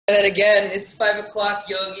And again, it's 5 o'clock,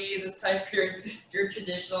 yogis. It's time for your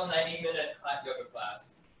traditional 90-minute hot yoga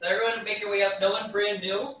class. So everyone make your way up. No one brand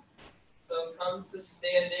new. So come to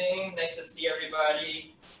standing. Nice to see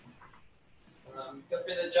everybody. Feel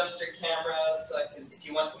free to adjust your camera so I can, if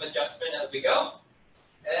you want some adjustment as we go.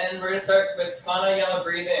 And we're going to start with pranayama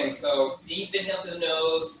breathing. So deep inhale through the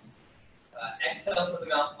nose. Exhale through the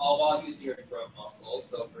mouth, all while using your throat muscles.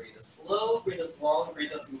 So breathe as slow, breathe as long,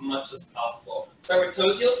 breathe as much as possible. Start with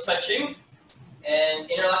toes, heels touching, and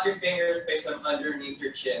interlock your fingers, place them underneath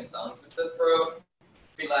your chin. Thumbs with the throat.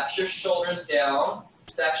 Relax your shoulders down.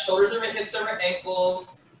 Stack shoulders over hips over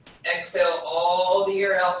ankles. Exhale all the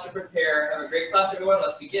air out to prepare. Have a great class, everyone.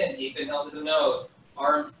 Let's begin. Deep inhale through the nose.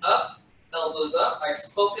 Arms up, elbows up.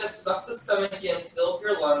 Eyes focus. Suck the stomach in. Fill up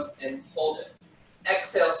your lungs and hold it.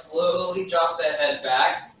 Exhale, slowly drop the head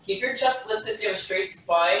back. Keep your chest lifted so you have a straight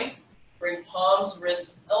spine. Bring palms,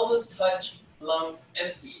 wrists, elbows touch, lungs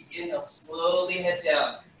empty. Inhale, slowly head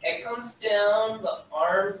down. Head comes down, the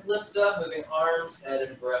arms lift up, moving arms, head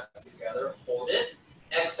and breath together. Hold it.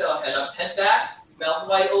 Exhale, head up, head back. Mouth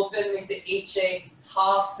wide open, make the HA,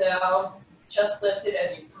 ha sound. Chest lifted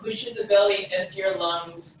as you push in the belly, empty your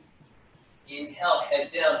lungs. Inhale,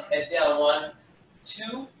 head down, head down. 1,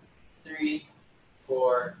 2, 3,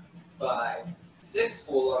 4, 5, 6,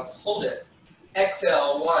 full lungs, hold it.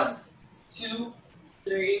 Exhale, 1, 2,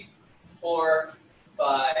 3, 4,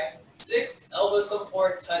 5, 6. Elbows come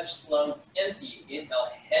forward, touch, lungs empty. Inhale,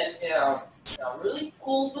 head down. Now really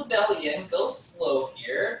pull the belly in, go slow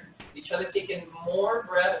here. You try to take in more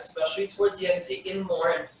breath, especially towards the end. Take in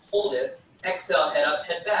more and hold it. Exhale, head up,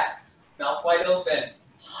 head back. Mouth wide open.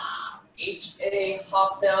 H-A, ha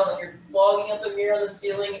sound, like you're fogging up a mirror on the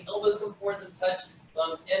ceiling. Elbows come forward to touch.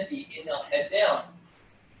 Lungs empty. Inhale, head down.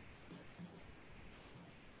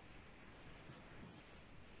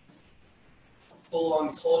 Full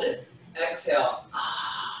lungs, hold it. Exhale.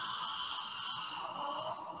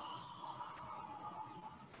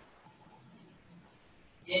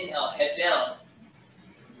 Inhale, head down.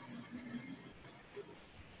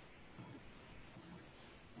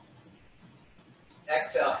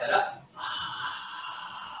 Exhale, head up.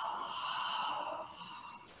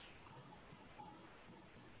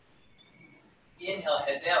 Inhale,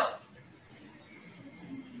 head down.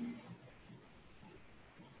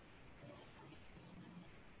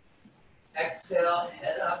 Exhale,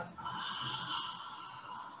 head up.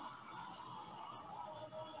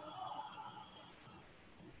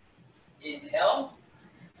 Inhale.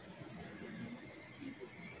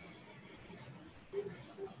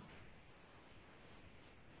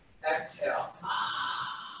 Exhale.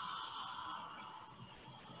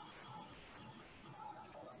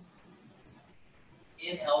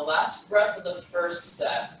 Inhale, last breath of the first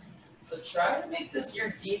set. So try to make this your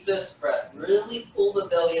deepest breath. Really pull the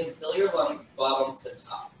belly and fill your lungs bottom to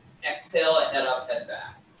top. Exhale, head up, head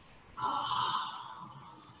back.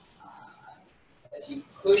 As you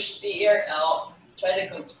push the air out, try to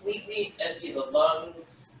completely empty the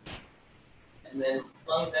lungs. And then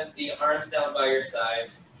lungs empty, arms down by your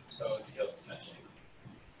sides, toes, heels touching.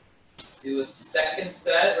 Let's do a second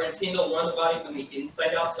set. We're going to team to warm the body from the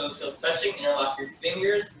inside out, toes, heels touching. Interlock your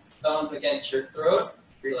fingers, thumbs against your throat.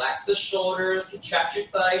 Relax the shoulders, contract your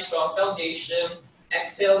thighs, strong foundation.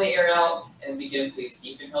 Exhale the air out and begin, please.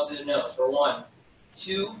 Deep inhale through the nose for 1,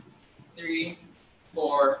 2, 3,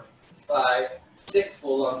 4, 5, 6.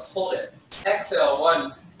 Full lungs, hold it. Exhale,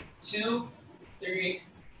 1, 2, 3,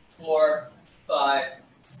 4, 5,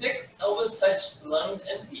 6. Elbows touch, lungs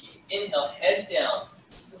empty. Inhale, head down.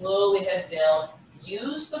 Slowly head down.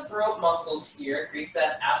 Use the throat muscles here. Create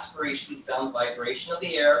that aspiration sound, vibration of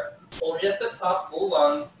the air. Hold it at the top, full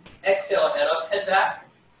lungs. Exhale, head up, head back.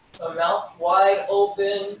 So mouth wide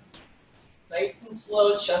open. Nice and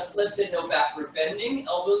slow, chest lifted, no backward bending.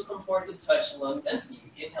 Elbows come forward to touch, lungs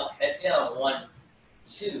empty. Inhale, head down. 1,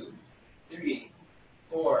 2, 3,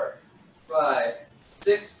 4, 5,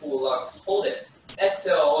 6. Full lungs, hold it.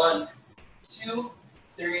 Exhale, 1, 2,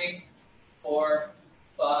 3, 4,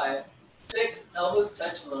 5, 6. Elbows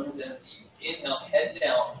touch, lungs empty. Inhale, head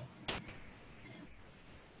down.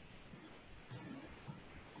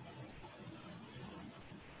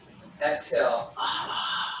 Exhale.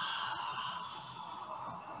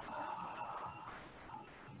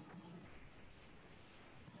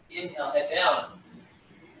 Inhale, head down.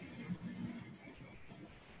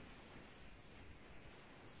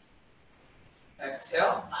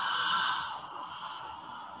 Exhale.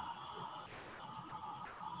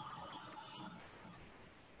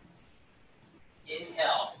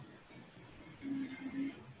 Inhale.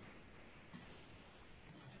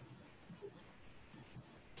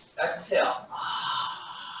 Exhale.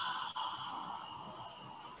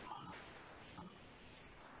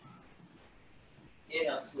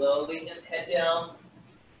 slowly head down.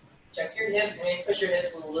 Check your hips, maybe push your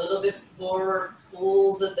hips a little bit forward,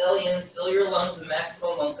 pull the belly in, fill your lungs to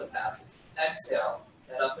maximum lung capacity. Exhale,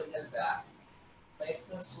 head up and head back.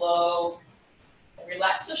 Nice and slow. And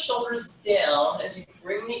relax the shoulders down as you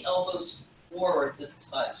bring the elbows forward to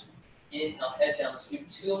touch. Inhale, head down. Let's do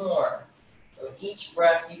 2 more. So each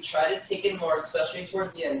breath, you try to take in more, especially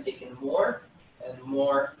towards the end. Take in more and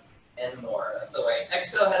more and more. That's the way.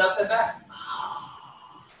 Exhale, head up, head back.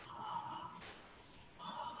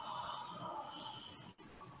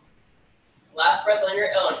 Last breath on your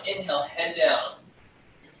own. Inhale, head down.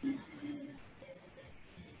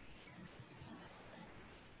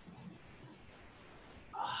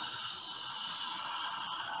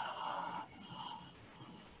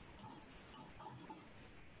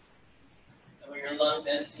 And when your lungs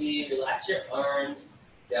empty, relax your arms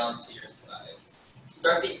down to your sides.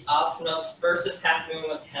 Start the asanas, first is half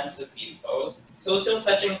movement, hands to feet pose. Toes still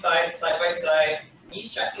touching thighs side by side,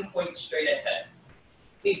 knees tracking point straight ahead.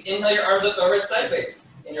 Please inhale your arms up overhead sideways.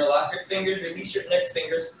 Inhale, lock your fingers, release your index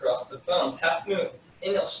fingers across the thumbs. Half moon.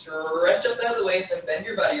 Inhale, stretch up out of the waist and bend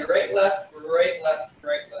your body right, left, right, left,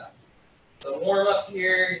 right, left. So warm up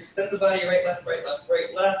here, you spin the body right, left, right, left,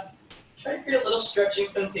 right, left. Try to create a little stretching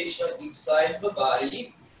sensation on each side of the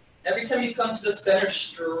body. Every time you come to the center,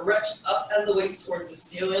 stretch up out of the waist towards the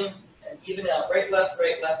ceiling and even out. Right, left,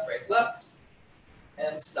 right, left, right, left.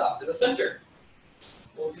 And stop to the center.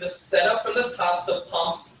 We'll do the setup from the top, so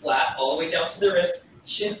palms flat all the way down to the wrist,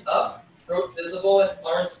 chin up, throat visible, and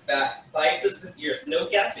arms back, biceps with ears. No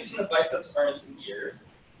gaps between the biceps, arms, and ears.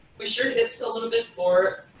 Push your hips a little bit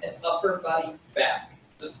forward and upper body back.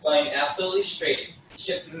 So spine absolutely straight.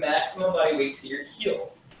 Shift maximum body weight to your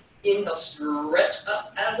heels. Inhale, stretch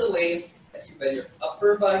up out of the waist as you bend your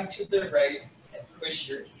upper body to the right and push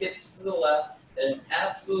your hips to the left in an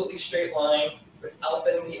absolutely straight line without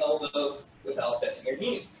bending the elbows, without bending your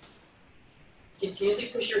knees. Continuously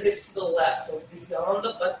push your hips to the left, so it's beyond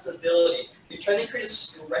the flexibility. You're trying to create a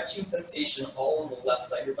stretching sensation all on the left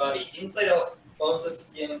side of your body, inside out, bones of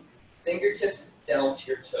skin, fingertips down to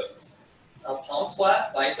your toes. Now palms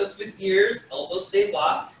flat, biceps with ears, elbows stay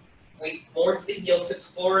locked. Weight more to the heels,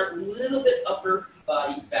 hips forward, a little bit upper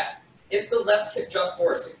body back. If the left hip drop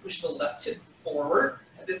forward, so push the left hip forward.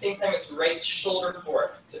 At the same time, it's right shoulder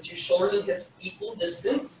forward. So 2 shoulders and hips equal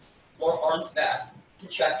distance, more arms back.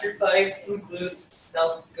 Contract your thighs and glutes.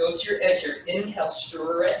 Now go to your edge here. Inhale,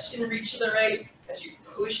 stretch and reach to the right as you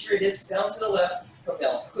push your hips down to the left. Come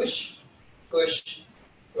down, push, push,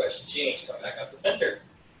 push. Change, come back up to center.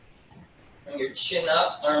 Bring your chin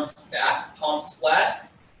up, arms back, palms flat.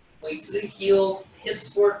 Weight to the heels,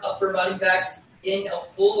 hips forward, upper body back. Inhale,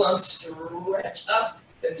 full on stretch up.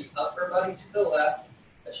 Then the upper body to the left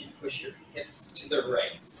as you push your hips to the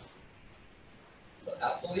right. So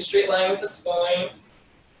absolutely straight line with the spine.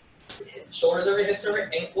 Shoulders over hips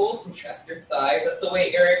over ankles. Contract your thighs. That's the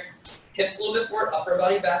way, Eric. Hips a little bit forward, upper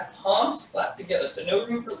body back, palms flat together. So no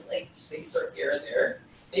room for leg space or air there.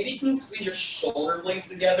 Maybe you can squeeze your shoulder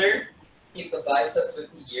blades together. Keep the biceps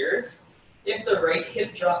with the ears. If the right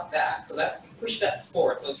hip drop back, so that's push that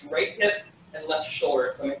forward. So it's right hip and left shoulder.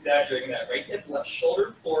 So I'm exaggerating that. Right hip, left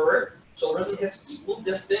shoulder forward. Shoulders and hips equal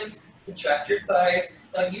distance. Contract your thighs.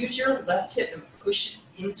 Now use your left hip and push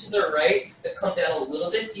it into the right. Then come down a little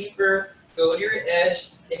bit deeper. Go to your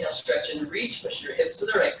edge. Inhale, stretch and reach. Push your hips to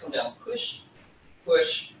the right. Come down. Push,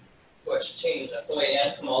 push, push. Change. That's the way.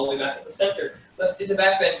 And come all the way back to the center. Let's do the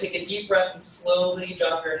back bend. Take a deep breath and slowly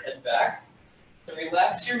drop your head back. So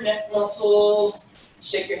relax your neck muscles.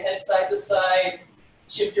 Shake your head side to side.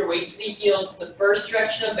 Shift your weight to the heels. The first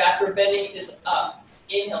direction of backward bending is up.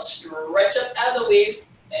 Inhale, stretch up out of the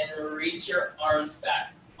waist and reach your arms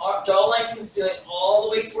back. Jawline from the ceiling all the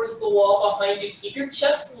way towards the wall behind you. Keep your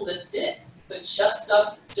chest lifted. So chest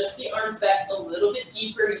up, just the arms back a little bit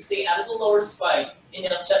deeper. You stay out of the lower spine.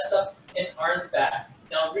 Inhale, chest up and arms back.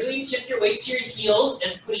 Now really shift your weight to your heels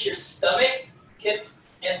and push your stomach, hips,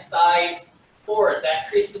 and thighs forward. That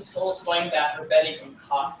creates the total spine backward bending from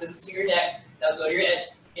coccyx to your neck. Now go to your edge.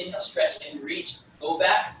 Inhale, stretch and reach. Go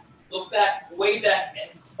back, look back, way back,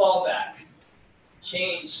 and fall back.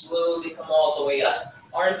 Change, slowly come all the way up.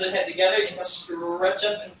 Arms and head together. Inhale, stretch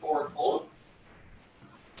up and forward fold.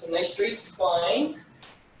 It's a nice straight spine.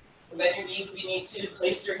 Bend your knees if you need to.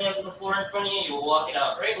 Place your hands on the floor in front of you. You'll walk it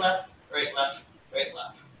out. Right, left, right, left, right,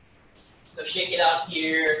 left. So shake it out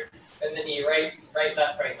here. Bend the knee. Right, right,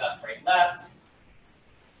 left, right, left, right, left.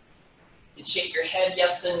 You shake your head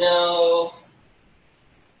yes and no.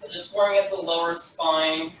 So just warming up the lower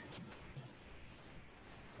spine.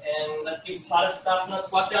 And let's do Padasana,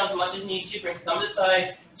 squat down as much as you need to. Bring thumb to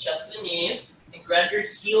thighs, chest to the knees. and grab your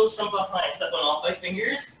heels from behind. Step on all 5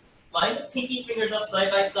 fingers. Line the pinky fingers up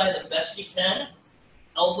side by side the best you can.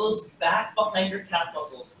 Elbows back behind your calf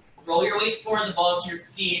muscles. Roll your weight forward, the balls of your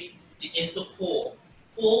feet. Begin to pull.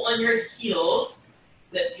 Pull on your heels.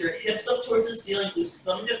 Lift your hips up towards the ceiling. Loose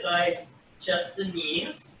thumb to thighs, chest to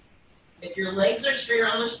knees. If your legs are straight or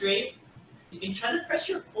almost straight, you can try to press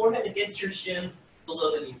your forehead against your shins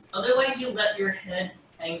below the knees. Otherwise, you let your head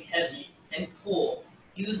hang heavy and pull,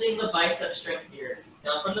 using the bicep strength here.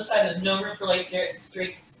 Now, from the side, there's no room for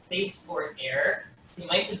straight space or air. So you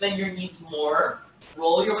might have to bend your knees more.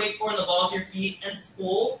 Roll your weight forward on the balls of your feet and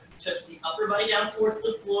pull. Stretch the upper body down towards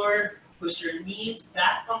the floor. Push your knees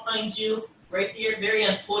back behind you. Right there, very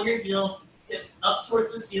end, pull your heels, hips up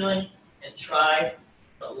towards the ceiling, and try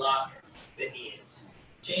to lock the knees.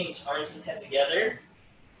 Change, arms and head together.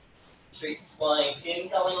 Straight spine,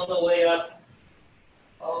 inhaling on the way up.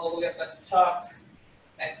 All the way up at the top.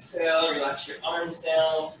 Exhale, relax your arms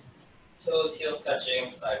down. Toes, heels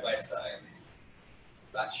touching, side by side.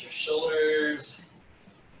 Relax your shoulders.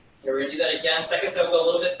 Okay, we're going to do that again. Second set, we'll go a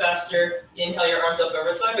little bit faster. Inhale your arms up over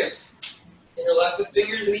and sideways. Interlock the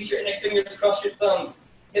fingers, release your index fingers across your thumbs.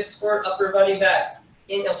 Hips forward, upper body back.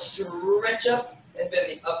 Inhale, stretch up and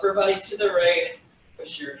bend the upper body to the right.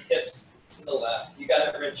 Push your hips to the left. You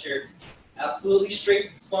got it, Richard. Absolutely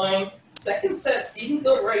straight spine. Second set, see if you can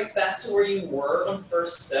go right back to where you were on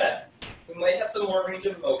first set. We might have some more range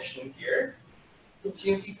of motion here.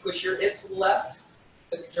 Continuously push your hips left.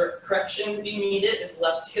 The correction, if you need it, is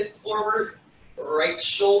left hip forward, right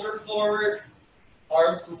shoulder forward,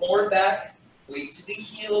 arms more back. Weight to the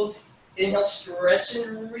heels. Inhale, stretch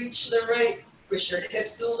and reach to the right. Push your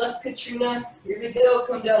hips to the left, Katrina. Here we go.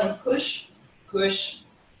 Come down and push, push,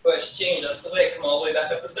 push. Change. That's the way. Come all the way back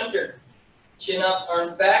up the center. Chin up,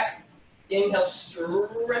 arms back. Inhale,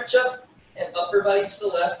 stretch up and upper body to the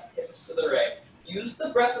left, hips to the right. Use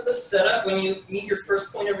the breath of the setup when you meet your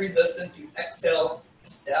first point of resistance. You exhale,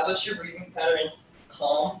 establish your breathing pattern.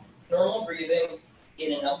 Calm, normal breathing,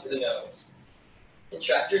 in and out through the nose.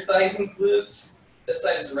 Contract your thighs and glutes. This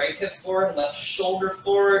side is right hip forward, left shoulder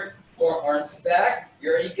forward, more arms back.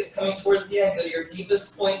 You're already coming towards the end. Go to your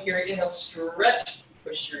deepest point here. Inhale, stretch.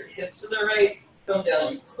 Push your hips to the right. Come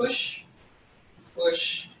down. You push,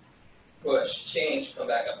 push, push. Change. Come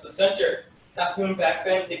back up the center. Half moon back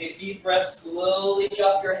bend. Take a deep breath. Slowly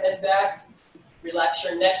drop your head back. Relax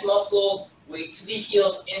your neck muscles. Weight to the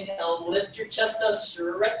heels. Inhale, lift your chest up,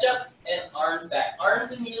 stretch up, and arms back.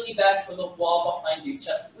 Arms immediately back for the wall behind you.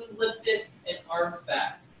 Chest is lifted, and arms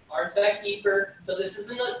back. Arms back deeper. So this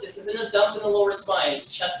isn't a dump in the lower spine.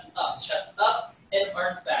 It's chest up, and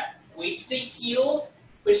arms back. Weight to the heels.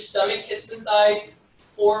 Push stomach, hips, and thighs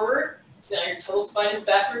forward. Now your total spine is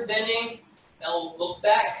backward bending. Now look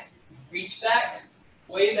back, reach back,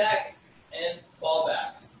 way back, and fall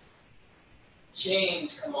back.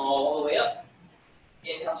 Change, come all the way up.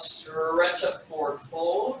 Inhale, stretch up, forward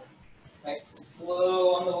fold. Nice and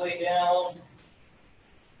slow on the way down.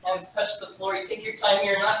 Hands touch the floor. You take your time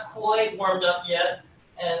here, not quite warmed up yet.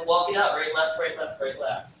 And walk it out, right, left, right, left, right,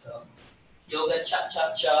 left. So yoga,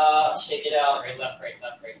 cha-cha-cha, shake it out, right, left, right,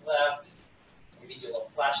 left, right, left. Maybe do a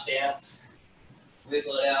little flash dance.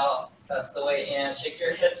 Wiggle it out. That's the way in. Shake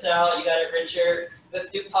your hips out. You got it, Richard. Let's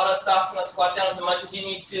do Padastasana. Squat down as much as you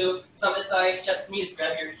need to. Thumb the thighs, chest, knees.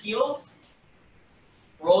 Grab your heels.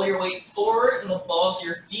 Roll your weight forward in the balls of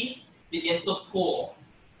your feet. Begin to pull.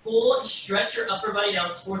 Pull and stretch your upper body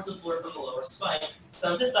down towards the floor from the lower spine.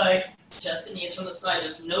 Thumb to thighs, chest and knees from the side.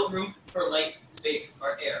 There's no room for light, space,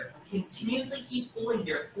 or air. Continuously keep pulling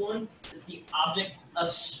here. Pulling is the object of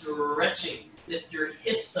stretching. Lift your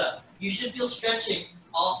hips up. You should feel stretching,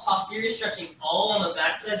 all posterior stretching, all on the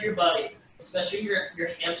back side of your body, especially your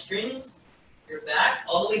hamstrings, your back,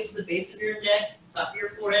 all the way to the base of your neck, top of your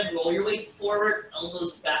forehead. Roll your weight forward,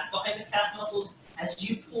 elbows back behind the calf muscles. As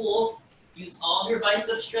you pull, use all of your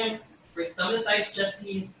bicep strength. Bring some of the thighs, chest,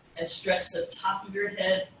 knees, and stretch the top of your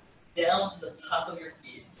head down to the top of your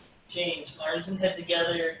feet. Change, arms and head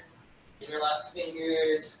together. Interlock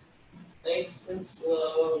fingers, nice and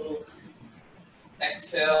slow.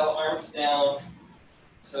 Exhale, arms down,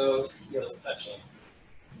 toes, heels touching.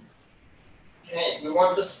 Okay, we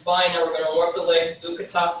warmed the spine, now we're going to warm the legs.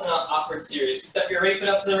 Utkatasana, awkward series. Step your right foot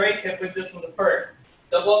up to the right, hip width distance apart.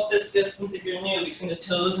 Double up this distance if you're new, between the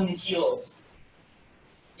toes and the heels.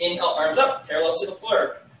 Inhale, arms up, parallel to the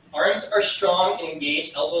floor. Arms are strong and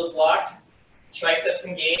engaged, elbows locked, triceps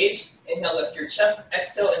engaged. Inhale, lift your chest,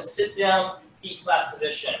 exhale, and sit down, feet flat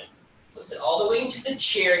position. So sit all the way into the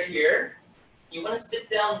chair here. You want to sit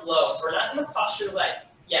down low, so we're not in the posture like,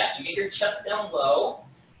 yeah, you get your chest down low,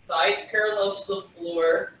 thighs parallel to the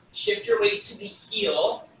floor, Shift your weight to the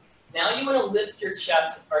heel. Now you want to lift your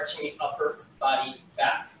chest, arching the upper body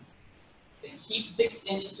back. So keep 6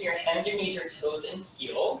 inches between your hands, your knees, your toes, and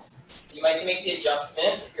heels. You might make the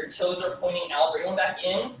adjustments. If your toes are pointing out, bring them back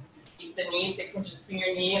in. Keep the knees 6 inches between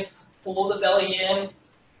your knees. Pull the belly in.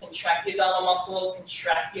 Contract the abdominal muscles.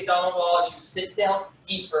 Contract the abdominal wall as you sit down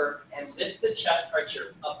deeper and lift the chest, arch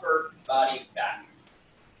your upper body back.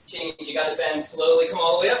 Change. You got to bend slowly. Come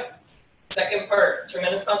all the way up. Second part.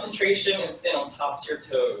 Tremendous concentration and stand on tops of your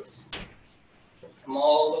toes. Come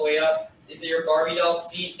all the way up. These are your Barbie doll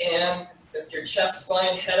feet in. Lift your chest,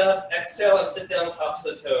 spine, head up. Exhale and sit down tops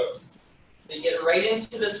of the toes. So you get right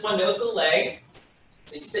into this one, note the leg.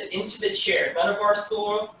 So you sit into the chair. It's not a bar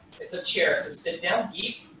stool, it's a chair. So sit down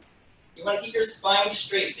deep. You want to keep your spine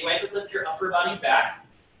straight. So you might have to lift your upper body back.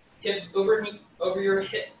 Hips over your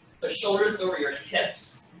hip, the shoulders over your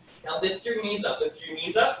hips. Now lift your knees up,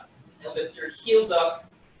 and lift your heels up.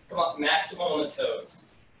 Come up, maximum on the toes.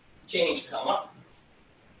 Change, come up.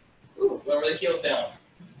 Ooh, lower the heels down.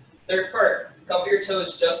 Third part, cover your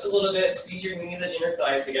toes just a little bit, squeeze your knees and inner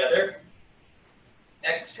thighs together.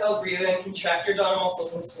 Exhale, breathe in, contract your abdominal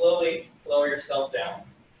muscles, and slowly lower yourself down.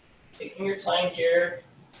 Taking your time here,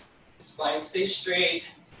 spine stays straight.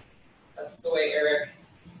 That's the way, Eric.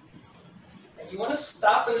 And you want to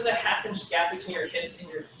stop when there's a half-inch gap between your hips and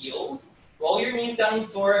your heels. Roll your knees down and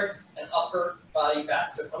forward, and upper body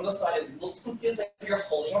back. So from the side, it looks and feels like you're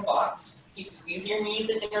holding a box. Keep squeezing your knees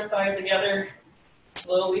and inner thighs together.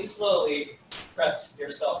 Slowly, slowly press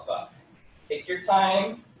yourself up. Take your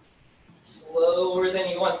time, slower than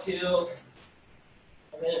you want to,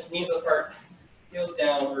 and then it's knees apart, heels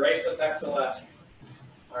down, right foot back to left,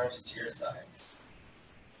 arms to your sides.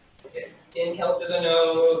 Okay. Inhale through the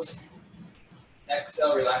nose,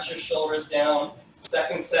 exhale, relax your shoulders down.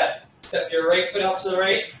 Second set, step your right foot out to the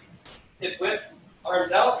right, hip width,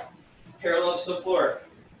 arms out, parallel to the floor.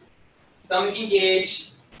 Stomach engaged.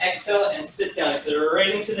 Exhale and sit down. Sit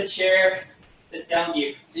right into the chair. Sit down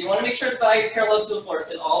deep. So you want to make sure the thigh parallel to the floor.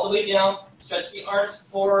 Sit all the way down. Stretch the arms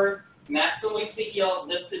forward. Maximum weight to the heel.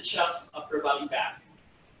 Lift the chest, upper body back.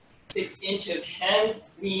 6 inches. Hands,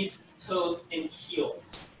 knees, toes, and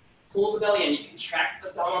heels. Pull the belly in. You contract the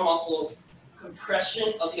abdominal muscles.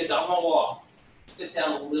 Compression of the abdominal wall. Sit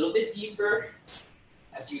down a little bit deeper.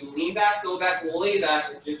 As you lean back, go back, lay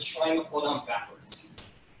back. Like you're trying to pull down backwards.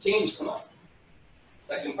 Change. Come on.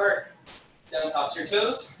 Second part, down top of your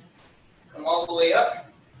toes, come all the way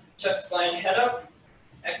up, chest, spine, head up,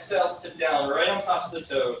 exhale, sit down, right on tops of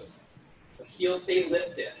the toes. The heels stay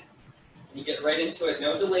lifted. And you get right into it,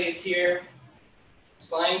 no delays here.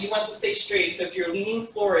 Spine, you want to stay straight, so if you're leaning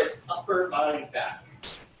forward, it's upper body back.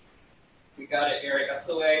 You got it, Eric, that's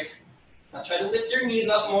the way. Now try to lift your knees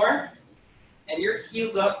up more, and your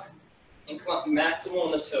heels up, and come up maximum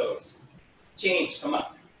on the toes. Change, come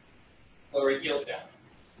up. Lower your heels down.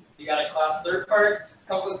 You got a class third part,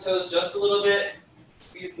 come up with the toes just a little bit,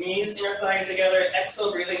 squeeze knees, inner thighs together,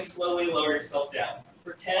 exhale, breathing, slowly lower yourself down.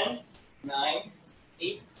 For 10, 9,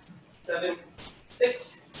 8, 7,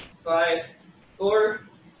 6, 5, 4,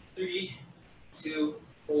 3, 2,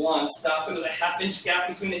 1. Stop when there's a half-inch gap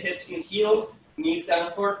between the hips and heels, knees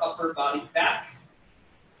down forward, upper body back.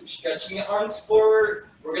 Keep stretching your arms forward.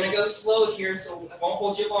 We're gonna go slow here, so I won't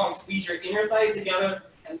hold you long. Squeeze your inner thighs together,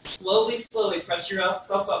 and slowly, slowly press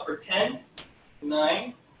yourself up for 10,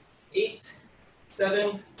 9, 8,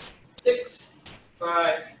 7, 6,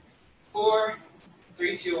 5, 4,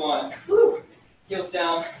 3, 2, 1. Woo. Heels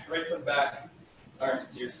down, right foot back,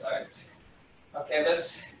 arms to your sides. Okay,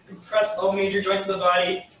 let's compress all major joints of the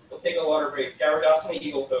body. We'll take a water break. Garudasana,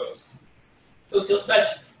 eagle pose. Toes, heels touch.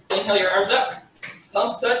 Inhale your arms up.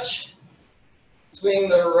 Thumbs touch. Swing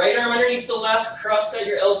the right arm underneath the left. Cross at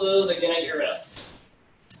your elbows, again at your wrists.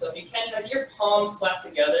 So if you can, try to get your palms flat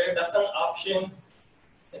together. If that's not an option,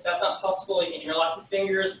 if that's not possible, you can interlock the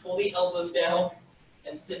fingers, pull the elbows down,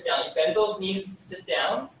 and sit down. You bend both knees and sit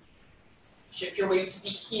down. Shift your weight to the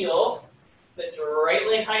heel. Lift your right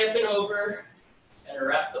leg high up and over, and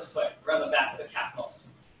wrap the foot around the back of the calf muscle.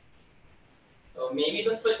 So maybe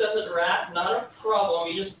the foot doesn't wrap, not a problem.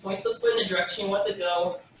 You just point the foot in the direction you want to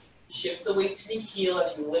go. Shift the weight to the heel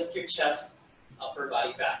as you lift your chest, upper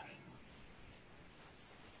body back.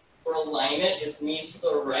 For alignment, is knees to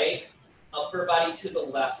the right, upper body to the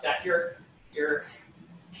left. Stack your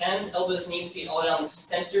hands, elbows, knees, feet all down the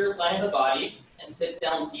center line of the body, and sit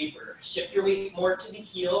down deeper. Shift your weight more to the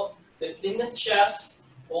heel, lift in the chest,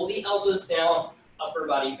 pull the elbows down, upper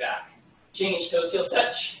body back. Change, toes, heels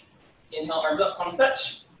touch. Inhale, arms up, palms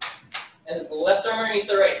touch. And it's the left arm underneath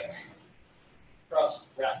the right. Cross,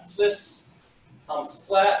 wrap, twist, palms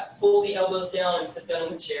flat, pull the elbows down and sit down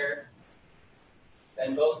in the chair.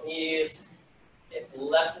 Bend both knees. It's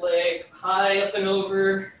left leg high up and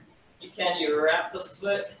over. You wrap the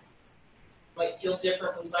foot. Might feel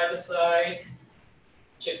different from side to side.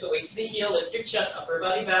 Shift the weight to the heel, lift your chest, upper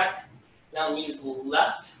body back. Now knees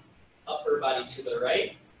left, upper body to the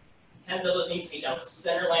right. Hands, elbows, knees, feet down the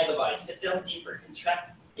center line of the body. Sit down deeper,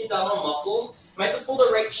 contract the abdominal muscles. You might have to pull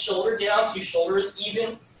the right shoulder down, two shoulders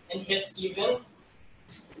even, and hips even.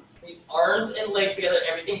 These arms and legs together,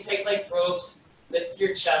 everything tight like ropes. Lift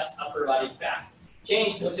your chest, upper body back.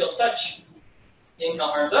 Change, toes, heels touch. Inhale,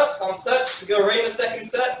 arms up, palms touch. We go right in the second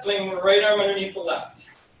set, swing the right arm underneath the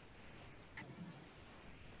left.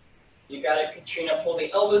 You got it, Katrina. Pull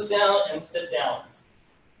the elbows down and sit down.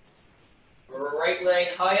 Right leg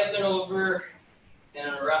high up and over,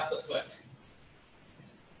 and wrap the foot.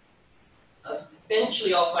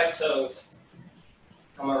 Eventually, all 5 toes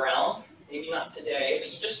come around. Maybe not today,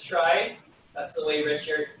 but you just try. That's the way,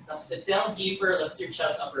 Richard. Now sit down deeper, lift your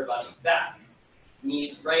chest, upper body back.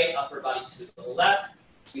 Knees right, upper body to the left.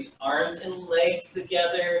 Use arms and legs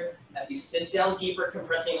together. As you sit down deeper,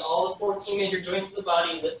 compressing all the 14 major joints of the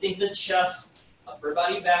body, lifting the chest, upper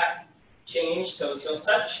body back. Change, toes, heels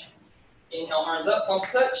touch. Inhale, arms up, palms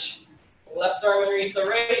touch. Left arm underneath the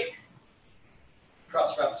right.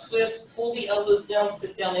 Cross wrap twist, pull the elbows down,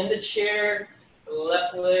 sit down in the chair.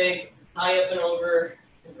 Left leg high up and over,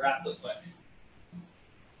 and wrap the foot.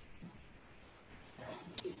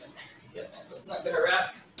 It's not gonna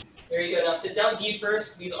wrap. There you go. Now sit down deeper,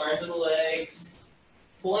 squeeze arms and legs,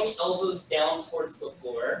 pulling elbows down towards the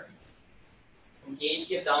floor. Engage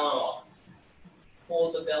the abdominal wall.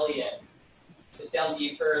 Pull the belly in. Sit down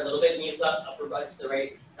deeper, a little bit, knees left, upper body to the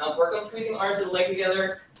right. Now work on squeezing arms and legs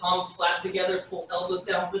together, palms flat together, pull elbows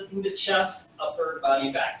down, lifting the chest, upper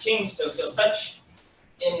body back. Change, toes, heels touch.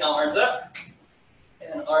 Inhale, arms up,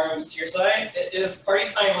 and arms to your sides. It is party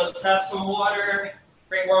time. Let's have some water.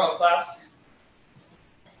 Great warm-up, class.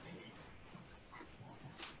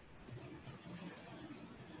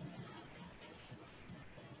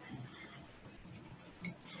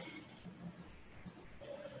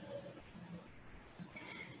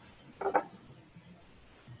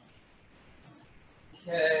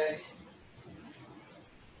 Okay.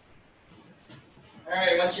 All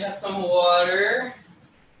right, once you have some water,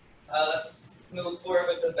 let's move forward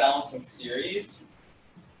with the balancing series.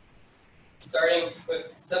 Starting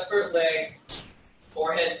with separate leg,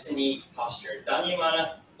 forehead to knee posture.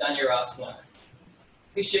 Danyamana, Danyarasana.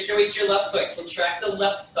 Please shift your weight to your left foot. Contract the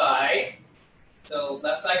left thigh. So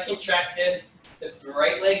left thigh contracted. Lift the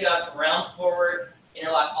right leg up, round forward.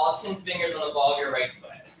 Interlock all 10 fingers on the ball of your right foot.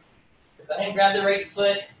 Go ahead and grab the right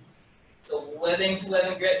foot. It's a 11 to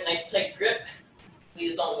 11 grip, nice tight grip.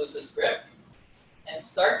 Please don't lose this grip. And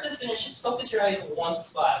start to finish, just focus your eyes in one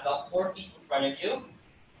spot, about 4 feet in front of you.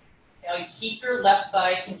 Now you keep your left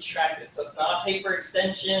thigh contracted, so it's not a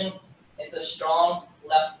hyperextension, it's a strong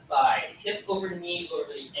left thigh. Hip over knee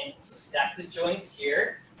over the ankle, so stack the joints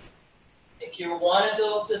here. If you want to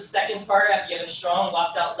go to the second part, after you have a strong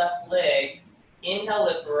locked out left leg, inhale,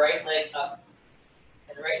 lift right leg up.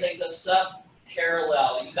 And right leg lifts up,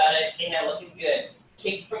 parallel. You got it. Inhale, looking good.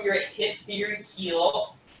 Kick from your hip to your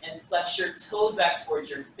heel and flex your toes back towards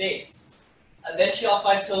your face. Eventually, all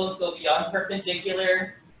 5 toes go beyond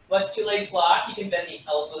perpendicular. Once 2 legs lock, you can bend the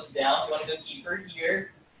elbows down. You want to go deeper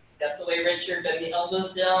here. That's the way, Richard. Bend the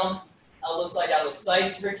elbows down. Elbows slide down the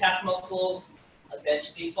sides of your calf muscles.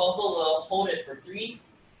 Eventually fall below. Hold it for 3,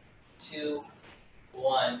 2,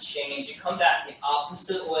 1. Change. You come back the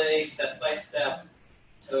opposite way, step by step.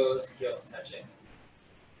 Toes, heels touching.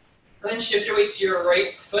 Go ahead and shift your weight to your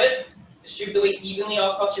right foot. Distribute the weight evenly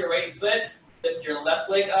all across your right foot. Lift your left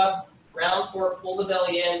leg up. Round forward, pull the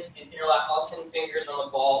belly in, and interlock all 10 fingers on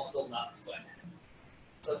the ball of the left foot.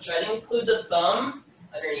 So try to include the thumb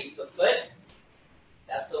underneath the foot.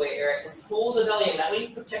 That's the way, Eric. And pull the belly in. That way you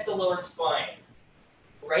protect the lower spine.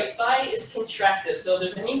 Right thigh is contracted, so if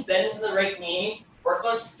there's any bend in the right knee, work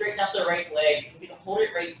on straightening out the right leg. You can hold it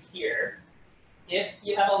right here. If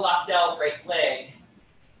you have a locked out right leg,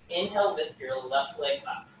 inhale, lift your left leg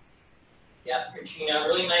up. Yes, Katrina,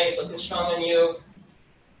 really nice, looking strong on you.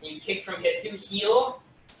 You kick from hip to heel,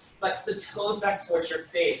 flex the toes back towards your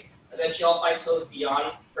face. Eventually all 5 toes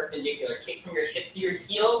beyond perpendicular. Kick from your hip to your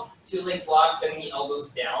heel, 2 legs locked, bend the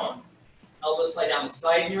elbows down. Elbows slide down the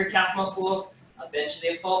sides of your calf muscles.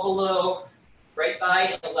 Eventually they fall below. Right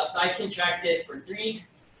thigh and left thigh contracted for 3,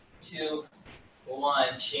 2,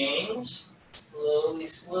 1. Change. Slowly,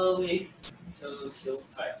 slowly, toes,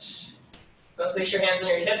 heels touch. Go place your hands on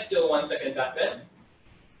your hips, do a 1-second back bend.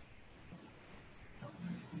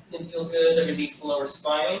 Didn't feel good, release the lower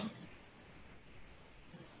spine.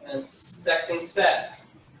 And second set.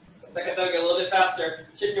 So second set, we go a little bit faster.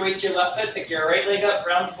 Shift your weight to your left foot, pick your right leg up,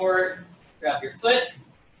 round forward, grab your foot,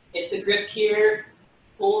 hit the grip here,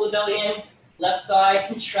 pull the belly in, left thigh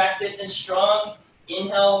contracted and strong.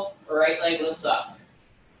 Inhale, right leg lifts up.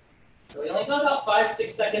 So we only go about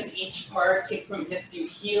 5-6 seconds each part. Kick from hip through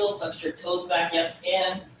heel, flex your toes back, yes,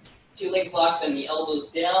 and 2 legs locked, bend the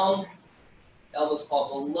elbows down. Elbows fall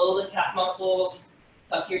below the calf muscles.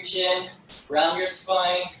 Tuck your chin, round your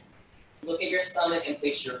spine, look at your stomach, and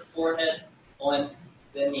place your forehead on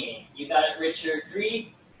the knee. You got it, Richard.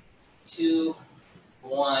 3, 2,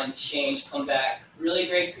 1. Change, come back. Really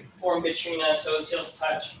great form, Katrina. Toes, heels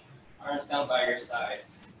touch, arms down by your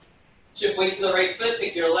sides. Shift weight to the right foot,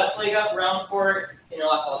 pick your left leg up, round forward,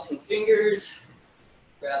 interlock all 10 fingers,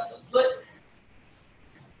 grab the foot.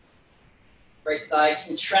 Right thigh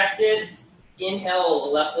contracted.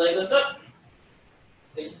 Inhale, left leg goes up.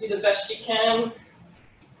 So just do the best you can.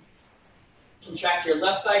 Contract your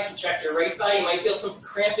left thigh, contract your right thigh. You might feel some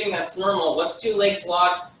cramping, that's normal. Once 2 legs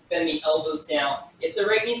locked, bend the elbows down. If the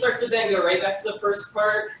right knee starts to bend, go right back to the first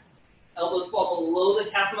part. Elbows fall below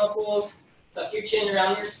the calf muscles. Tuck your chin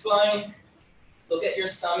around your spine. Look at your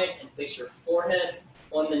stomach and place your forehead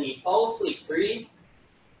on the knee. Fall asleep. 3,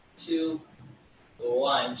 2,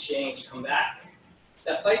 1. Change, come back.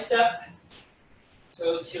 Step by step.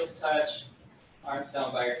 Toes, heels touch, arms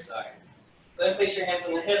down by your side. Go ahead and place your hands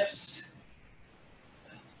on the hips.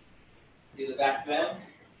 Do the back bend.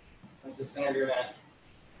 Come to the center of your mat.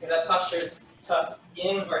 Okay, that posture is tough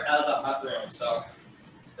in or out of the hot room, so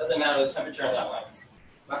it doesn't matter the temperature on that one.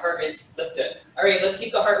 My heart rate's lifted. All right, let's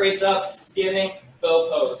keep the heart rates up. Standing bow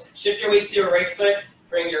pose. Shift your weight to your right foot.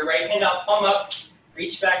 Bring your right hand out, palm up.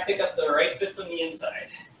 Reach back, pick up the right foot from the inside.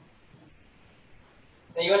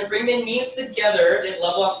 Now you want to bring the knees together and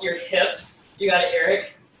level up your hips. You got it,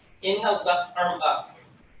 Eric. Inhale, left arm up.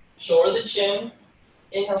 Shoulder the chin.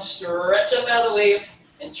 Inhale, stretch up out of the waist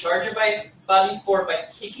and charge your body forward by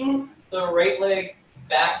kicking the right leg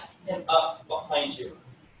back and up behind you.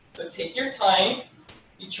 So take your time.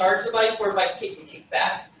 You charge the body forward by kicking, kick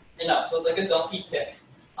back and up. So it's like a donkey kick.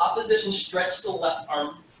 Opposition, stretch the left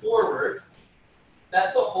arm forward.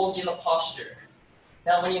 That's what holds you in the posture.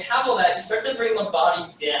 Now, when you have all that, you start to bring the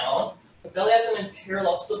body down, the belly abdomen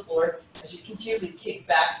parallel to the floor as you continuously kick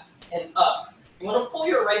back and up. You want to pull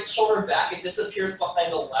your right shoulder back. It disappears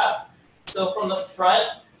behind the left. So from the front,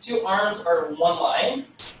 2 arms are one line.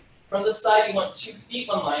 From the side, you want 2 feet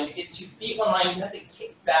one line. To get 2 feet one line, you have to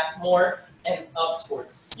kick back more and up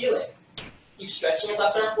towards the ceiling. Keep stretching your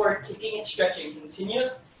left arm forward, kicking and stretching.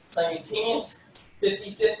 Continuous, simultaneous,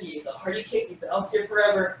 50-50. The harder you kick, you bounce here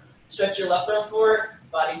forever. Stretch your left arm forward,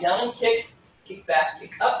 body down and kick back,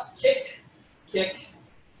 kick up, kick, kick,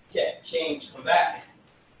 kick. Change, come back.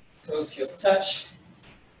 Toes, heels touch,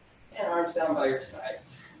 and arms down by your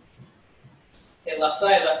sides. Okay, left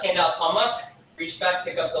side, left hand out, palm up, reach back,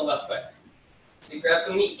 pick up the left foot. So you grab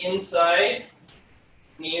from the inside,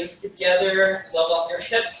 knees together, level up your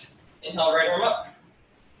hips, inhale, right arm up,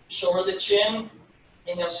 shoulder the chin,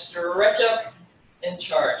 inhale, stretch up, and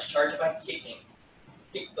charge by kicking.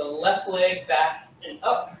 Kick the left leg back and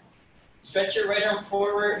up. Stretch your right arm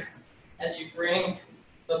forward as you bring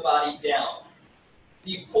the body down. So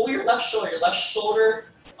you pull your left shoulder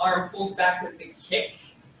arm pulls back with the kick.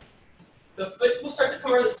 The foot will start to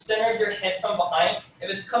come over the center of your head from behind. If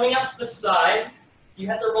it's coming out to the side, you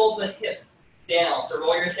have to roll the hip down. So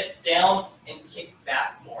roll your hip down and kick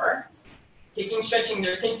back more. Kicking, stretching,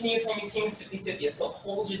 they're continuous, simultaneous, 50-50. It's to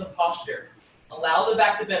hold you the posture. Allow the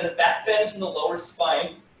back to bend. The back bends from the lower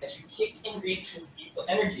spine as you kick and reach with equal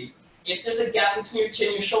energy. If there's a gap between your chin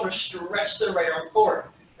and your shoulder, stretch the right arm forward.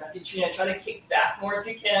 Now, Katrina, try to kick back more if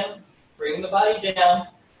you can. Bring the body down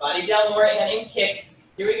more, and kick.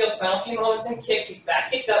 Here we go, final few moments and kick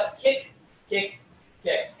back, kick up, kick, kick,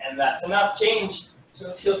 kick. And that's enough. Change.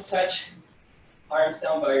 Toes, heels touch, arms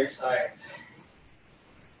down by your sides.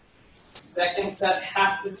 Second set,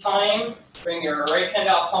 half the time. Bring your right hand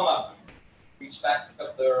out, palm up. Reach back, pick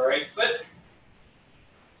up the right foot.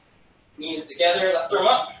 Knees together, left arm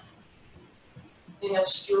up. Inhale,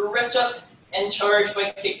 stretch up and charge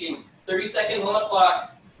by kicking. 30 seconds on the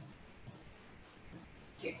clock.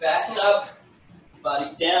 Kick back and up,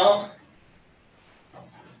 body down.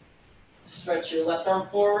 Stretch your left arm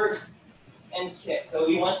forward and kick. So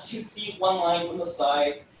we want 2 feet, one line from the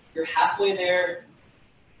side. You're halfway there.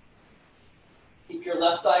 Keep your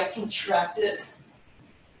left thigh contracted.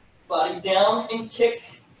 Body down and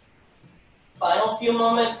kick. Final few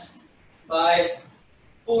moments. 5,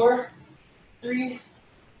 4, 3,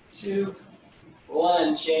 2,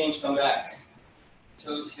 1, change, come back.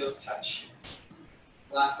 Toes, heels touch.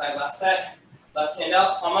 Last side, last set. Left hand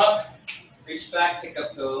out, palm up. Reach back, pick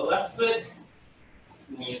up the left foot.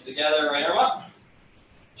 Knees together, right arm up.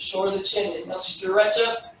 Shoulder the chin, now stretch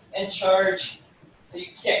up and charge. So you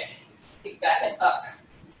kick. Kick back and up.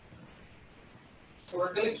 So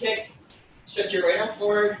we're going to kick. Stretch your right arm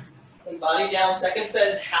forward and body down. Second set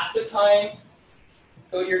is half the time.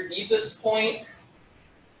 Go to your deepest point.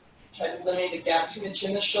 Try to eliminate the gap between the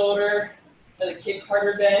chin and the shoulder. Try to kick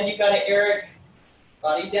harder bend. You got it, Eric.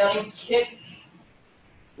 Body down and kick.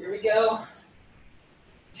 Here we go.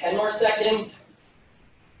 10 more seconds.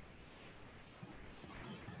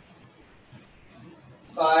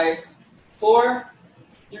 5, 4,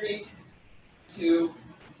 3, 2,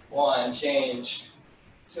 1. Change.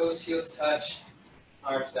 Toes, heels touch.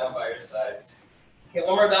 Arms down by your sides. Okay,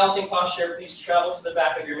 one more balancing posture. Please travel to the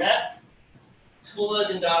back of your mat. Tula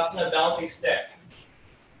Dandasana, balancing stick.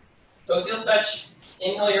 Toes, heels touch.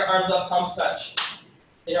 Inhale, your arms up, palms touch.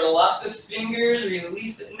 Interlock the fingers,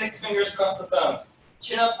 release the index fingers across the thumbs.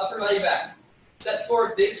 Chin up, upper body back. Step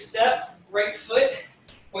forward, big step, right foot.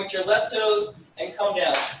 Point your left toes and come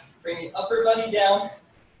down. Bring the upper body down,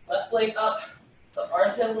 left leg up. The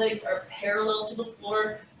arms and legs are parallel to the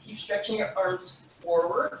floor. Keep stretching your arms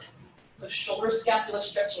forward. So shoulder scapula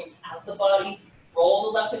stretching out the body.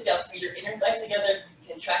 Roll the left hip down, squeeze your inner thighs together.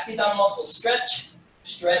 Contract the abdominal muscles. Stretch,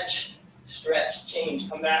 stretch, stretch. Change,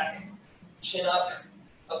 come back. Chin up,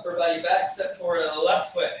 upper body back. Step forward to the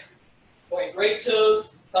left foot. Point right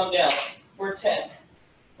toes, come down. For 10,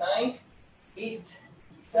 9, 8,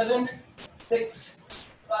 7, 6,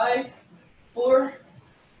 5, 4,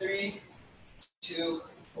 3, 2,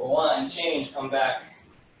 1. Change, come back.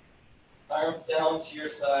 Arms down to your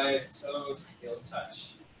sides, toes, heels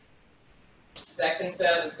touch. Second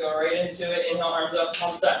set, let's go right into it. Inhale, arms up,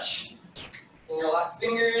 palms touch. Interlock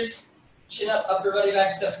fingers, chin up, upper body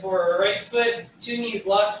back, step forward, right foot, 2 knees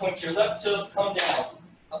locked, point your left toes, come down.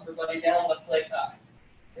 Upper body down, left leg up.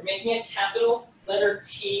 You're making a capital letter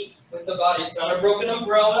T with the body. It's not a broken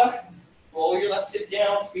umbrella. Roll your left hip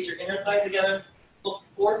down, squeeze your inner thighs together. Look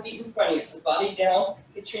 4 feet in front of you, so body down,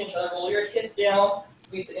 hit each other, roll your hip down,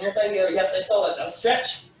 squeeze the inner thighs together. Yes, I saw that. Now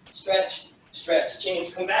stretch, stretch, stretch,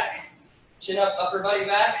 change, come back. Chin up, upper body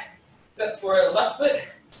back. Step forward, left foot,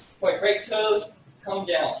 point right toes, come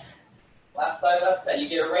down. Last side, last set. You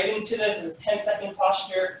get right into this. This is 10-second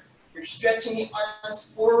posture. You're stretching the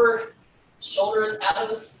arms forward, shoulders out of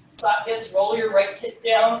the sockets, roll your right hip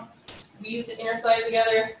down, squeeze the inner thighs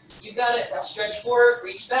together. You got it. Now stretch forward,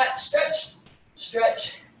 reach back, stretch,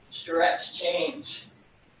 stretch, stretch, change.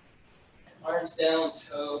 Arms down,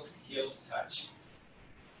 toes, heels touch.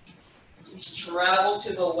 Please travel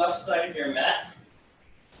to the left side of your mat.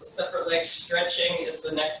 The separate leg stretching is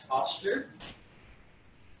the next posture.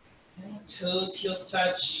 Toes, heels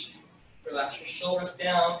touch. Relax your shoulders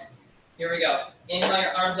down. Here we go. Inhale,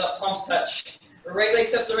 your arms up, palms touch. The right leg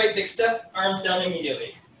steps to the right, big step, arms down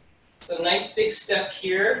immediately. So nice big step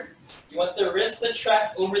here. You want the wrists to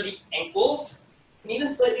track over the ankles. You can even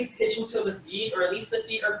slightly pitch into the feet, or at least the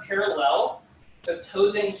feet are parallel. So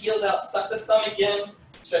toes in, heels out, suck the stomach in.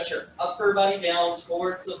 Stretch your upper body down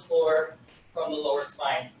towards the floor from the lower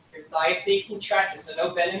spine. Your thighs stay contracted, so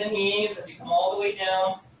no bend in the knees as you come all the way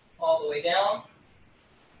down, all the way down.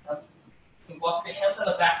 You can walk your hands on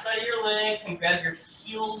the back side of your legs and grab your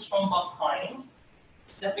heels from behind,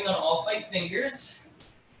 stepping on all 5 fingers,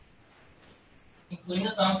 including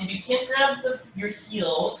the thumbs. If you can't grab your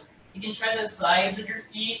heels, you can try the sides of your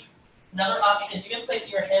feet. Another option is you can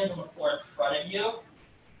place your hands on the floor in front of you,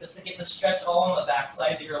 just to get the stretch all on the back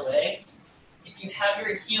sides of your legs. If you have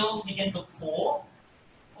your heels, begin to pull.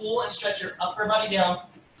 Pull and stretch your upper body down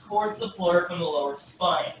towards the floor from the lower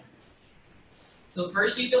spine. So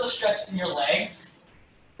first you feel the stretch in your legs,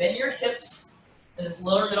 then your hips, and this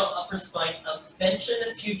lower middle upper spine. Eventually in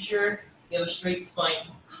the future, you have a straight spine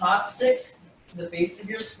from coccyx to the base of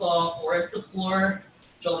your skull, forehead to floor.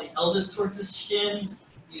 Draw the elbows towards the shins.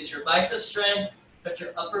 Use your bicep strength. Touch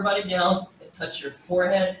your upper body down and touch your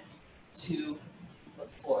forehead to the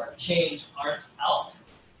floor. Change, arms out.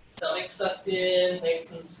 Stomach sucked in,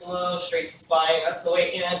 nice and slow, straight spine. That's the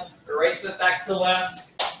way in. The right foot back to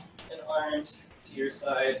left, and arms to your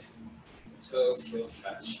sides. Toes, heels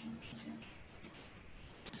touch.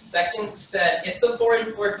 Second set, if the 4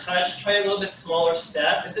 and 4 touch, try a little bit smaller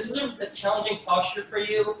step. If this is a challenging posture for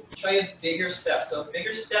you, try a bigger step. So a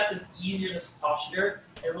bigger step is easier in this posture,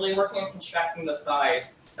 and really working on contracting the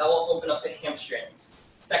thighs. That will open up the hamstrings.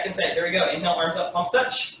 Second set, here we go. Inhale, arms up, palms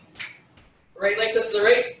touch. Right leg's up to the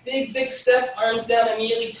right. Big, big step. Arms down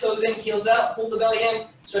immediately. Toes in, heels out. Pull the belly in.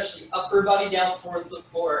 Stretch the upper body down towards the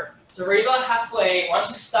floor. So right about halfway, why don't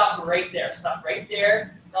you stop right there? Stop right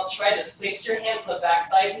there. Now try this. Place your hands on the back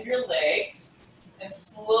sides of your legs and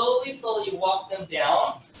slowly, slowly walk them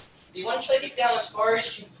down. So you want to try to get down as far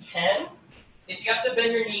as you can. If you have to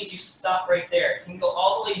bend your knees, you stop right there. If you can go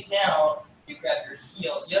all the way down, you grab your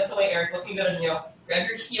heels. That's the way, Eric. Looking good on you. Grab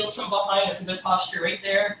your heels from behind. That's a good posture right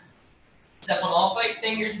there. Step on all 5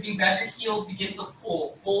 fingers. If you grab your heels, begin to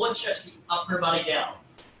pull. Pull and stretch the upper body down.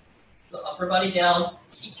 So upper body down.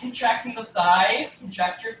 Keep contracting the thighs.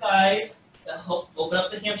 Contract your thighs. That helps open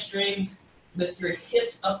up the hamstrings. Lift your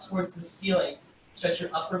hips up towards the ceiling. Stretch your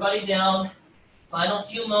upper body down. Final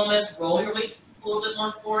few moments. Roll your weight a little bit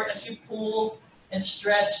more forward as you pull and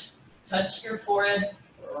stretch. Touch your forehead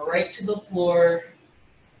right to the floor.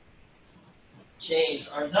 Change.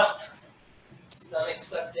 Arms up. Stomach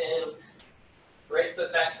sucked in. Right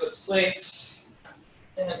foot back to its place.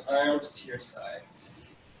 And arms to your sides.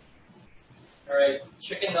 Alright,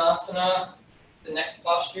 Trikonasana, the next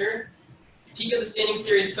posture. Peak of the standing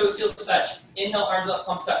series, toes, heels touch. Inhale, arms up,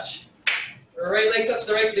 palms touch. Right legs up to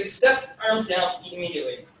the right, big step, arms down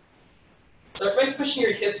immediately. Start by pushing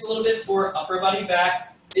your hips a little bit forward, upper body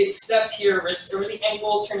back. Big step here, wrist over the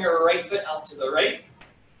ankle, turn your right foot out to the right.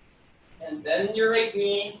 And bend your right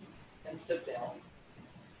knee and sit down.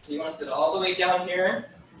 So you want to sit all the way down here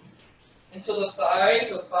until the thigh,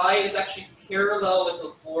 so thigh is actually parallel with the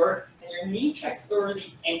floor, and your knee checks over the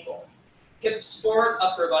ankle. Hips forward,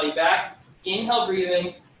 upper body back. Inhale,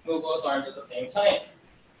 breathing, move both arms at the same time.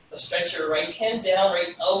 So stretch your right hand down,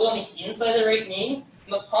 right elbow on the inside of the right knee,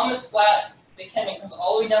 and the palm is flat. Big hand comes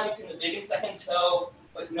all the way down between the big and second toe,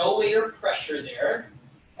 but no weight or pressure there.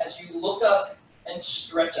 As you look up and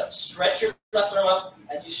stretch up. Stretch your left arm up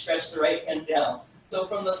as you stretch the right hand down. So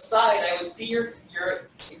from the side, I would see your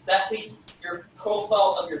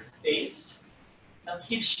profile of your face. Now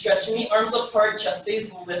keep stretching the arms apart, chest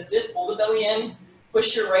stays lifted, pull the belly in,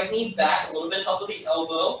 push your right knee back, a little bit help with the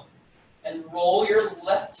elbow, and roll your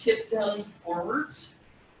left hip down forward.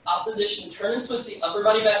 Opposition, turn and twist the upper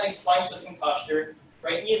body back, make spine twisting posture.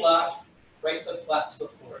 Right knee lock, right foot flat to the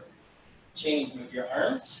floor. Change, move your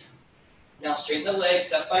arms. Now straighten the legs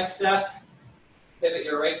step by step. Pivot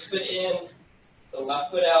your right foot in, the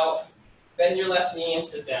left foot out. Bend your left knee and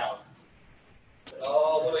sit down. Sit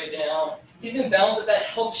all the way down. You can balance it, that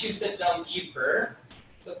helps you sit down deeper.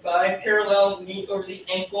 The thigh parallel, knee over the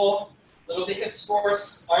ankle, little bit hips forward,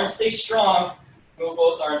 arms stay strong. Move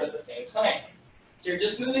both arms at the same time. So you're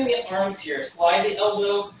just moving the arms here. Slide the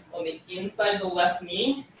elbow on the inside of the left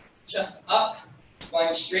knee, chest up,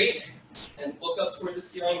 spine straight, and look up towards the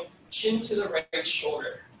ceiling, chin to the right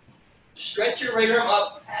shoulder. Stretch your right arm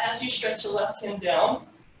up as you stretch the left hand down,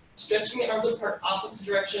 stretching the arms apart opposite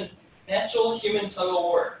direction, natural human tug of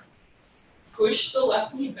war. Push the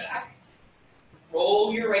left knee back,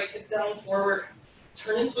 roll your right hip down forward,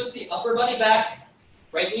 turn and twist the upper body back,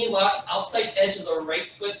 right knee lock, outside edge of the right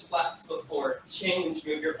foot flat to the floor. Change,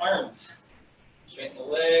 move your arms. Straighten the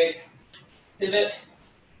leg, pivot,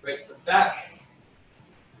 right foot back,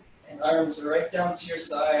 and arms right down to your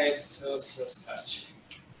sides, toes, heels touch.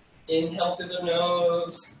 Inhale through the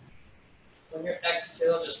nose. On your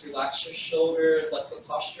exhale, just relax your shoulders, let the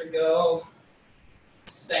posture go.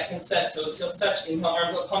 Second set, toes, heels touch. Inhale,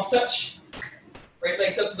 arms up, palms touch. Right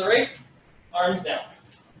legs up to the right, arms down.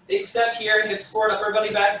 Big step here, hips forward, upper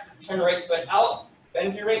body back. Turn the right foot out,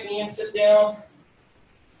 bend your right knee and sit down.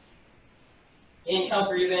 Inhale,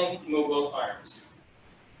 breathing, move both arms.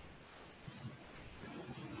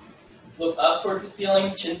 Look up towards the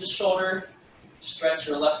ceiling, chin to shoulder. Stretch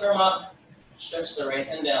your left arm up, stretch the right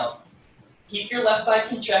hand down. Keep your left thigh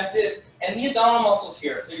contracted and the abdominal muscles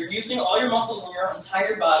here. So you're using all your muscles in your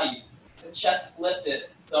entire body. The chest lifted.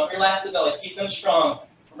 Don't relax the belly, keep them strong.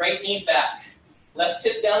 Right knee back. Left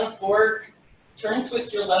hip down and forward. Turn and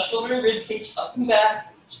twist your left shoulder and rib cage up and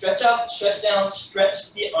back. Stretch out, stretch down,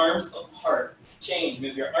 stretch the arms apart. Change,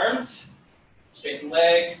 move your arms. Straighten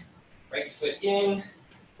leg, right foot in,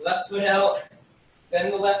 left foot out.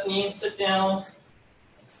 Bend the left knee and sit down.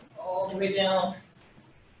 All the way down.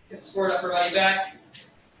 Hips forward, upper body back.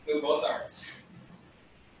 Move both arms.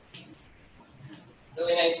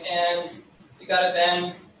 Really nice, and you gotta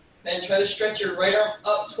bend. Then try to stretch your right arm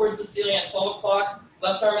up towards the ceiling at 12 o'clock.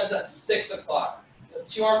 Left arm is at 6 o'clock. So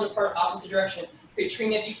 2 arms apart, opposite direction. Okay,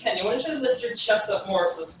 Trina, if you can, you want to try to lift your chest up more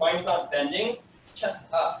so the spine's not bending.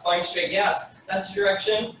 Chest up, spine straight, yes. That's the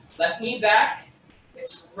direction. Left knee back.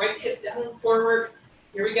 It's right hip down and forward.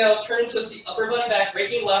 Here we go. Turn and twist the upper body back. Right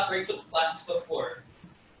knee lock, right foot flat to the floor.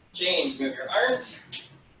 Change. Move your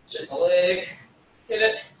arms. Shift the leg,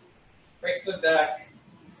 pivot, right foot back,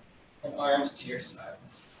 and arms to your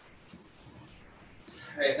sides.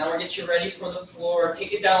 All right, now we're gonna get you ready for the floor.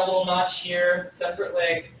 Take it down a little notch here. Separate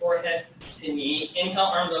leg, forehead to knee. Inhale,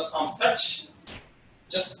 arms up, palms touch.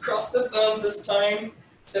 Just cross the thumbs this time.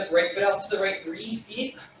 Step right foot out to the right, 3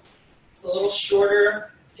 feet. A little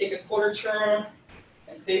shorter. Take a quarter turn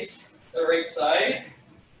and face the right side.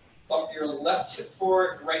 Bump your left hip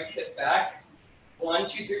forward, right hip back. 1,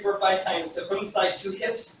 2, 3, 4, 5 times. So from the side, 2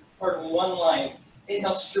 hips, part of 1 line.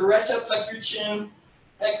 Inhale, stretch up, tuck your chin.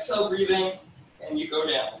 Exhale, breathing, and you go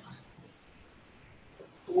down.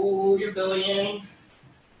 Pull your belly in.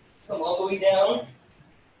 Come all the way down.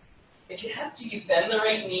 If you have to, you bend the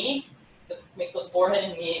right knee. Make the forehead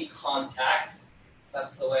and knee contact.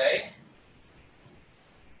 That's the way.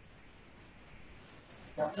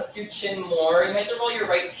 Now tuck your chin more. You might have to roll your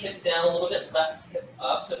right hip down a little bit, left hip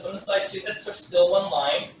up. So from the side, 2 hips are still 1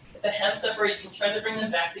 line. If the hands separate, you can try to bring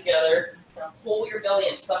them back together. Now pull your belly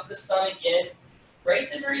and suck the stomach in. Right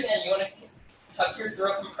at the very end, you want to tuck your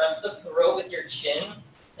throat, compress the throat with your chin,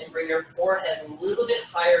 and bring your forehead a little bit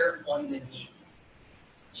higher on the knee.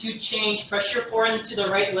 To change, press your forehead into the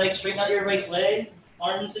right leg, straighten out your right leg,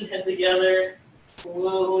 arms and head together,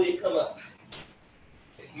 slowly come up.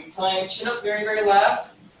 Taking time, chin up, very, very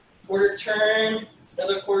last. Quarter turn,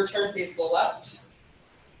 another quarter turn, face the left.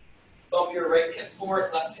 Bump your right hip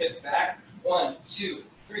forward, left hip back. 1, 2,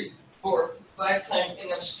 3, 4, 5 times.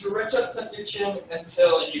 Inhale, stretch up, tuck your chin,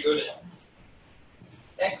 exhale, and you go down.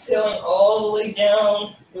 Exhaling all the way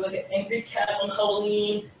down. You're like an angry cat on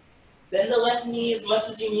Halloween. Bend the left knee as much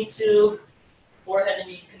as you need to. Forehead and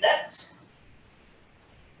knee connect.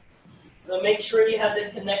 So make sure you have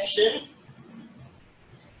the connection.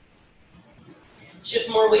 Shift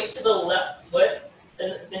more weight to the left foot than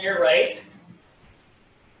it's in your right.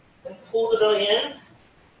 Then pull the belly in.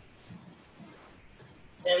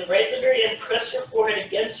 And right at the very end, press your forehead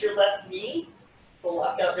against your left knee to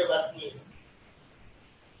lock out your left knee.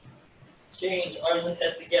 Change, arms and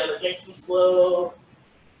head together, nice and slow.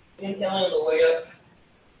 Inhaling on the way up,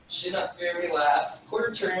 chin up very last,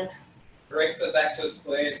 quarter turn, right foot back to its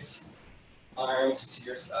place, arms to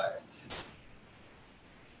your sides.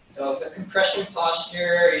 So it's a compression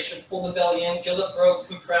posture. You should pull the belly in, feel the throat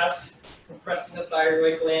compress, compressing the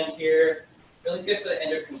thyroid gland here. Really good for the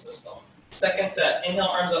endocrine system. Second set, inhale,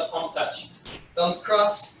 arms up, palms touch. Thumbs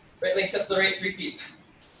cross, right leg set to the right, 3 feet.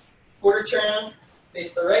 Quarter turn,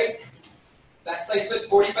 face the right. Backside foot,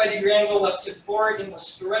 45-degree angle, left hip forward. Inhale,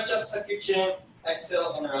 stretch up, tuck your chin.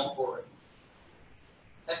 Exhale, and round forward.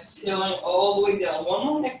 Exhaling all the way down. One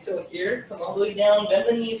more exhale here. Come all the way down. Bend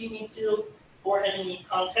the knee if you need to. Forehead and knee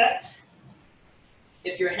contact.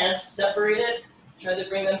 If your hands separated, try to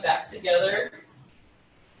bring them back together.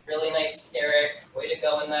 Really nice, Eric. Way to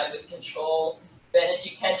go in that with control. Bend if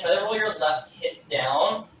you can. Try to roll your left hip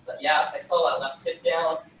down. But yes, I saw that left hip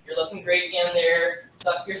down. You're looking great in there.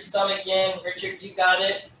 Suck your stomach in. Richard, you got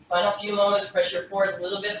it. Final few moments, press your forehead a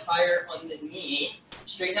little bit higher on the knee.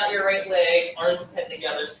 Straighten out your right leg, arms and head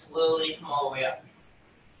together, slowly come all the way up.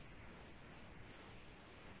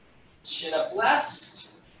 Chin up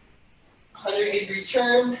last. 180-degree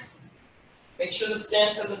turn. Make sure the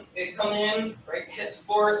stance hasn't come in. Right hip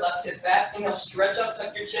forward, left hip back. Inhale, stretch up,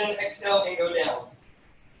 tuck your chin, exhale, and go down.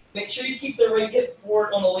 Make sure you keep the right hip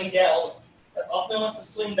forward on the way down. That often wants to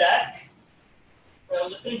swing back. I'm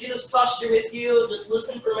just going to do this posture with you. Just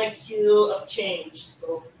listen for my cue of change.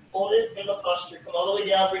 So hold it in the posture. Come all the way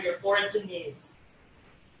down, bring your forehead to knee.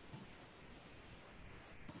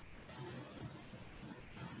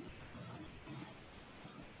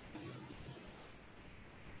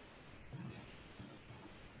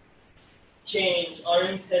 Change,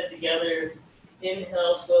 arms, head together.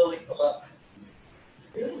 Inhale, slowly come up.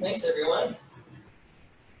 Really nice, everyone.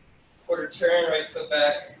 Quarter turn, right foot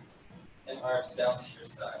back, and arms down to your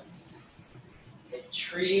sides. Okay,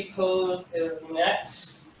 tree pose is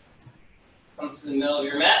next. Come to the middle of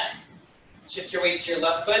your mat. Shift your weight to your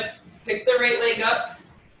left foot. Pick the right leg up.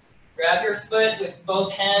 Grab your foot with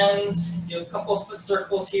both hands. Do a couple of foot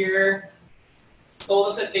circles here.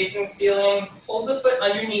 Sole the foot facing the ceiling. Hold the foot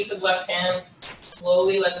underneath the left hand.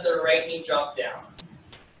 Slowly let the right knee drop down.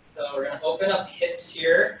 So we're going to open up hips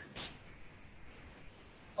here.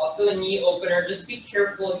 Also a knee opener, just be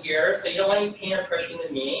careful here, so you don't want any pain or pressure in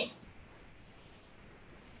the knee.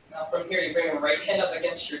 Now from here, you bring the right hand up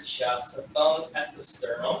against your chest, the thumbs at the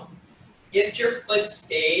sternum. If your foot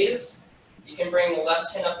stays, you can bring the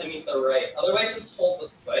left hand up to meet the right. Otherwise, just hold the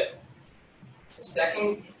foot.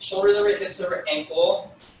 Stacking shoulders over hips over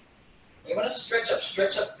ankle. You want to stretch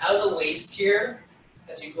up out of the waist here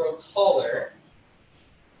as you grow taller.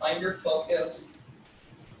 Find your focus.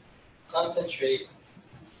 Concentrate.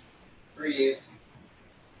 Breathe.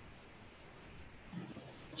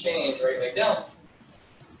 Change. Right leg down.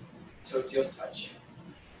 Toes, heels touch.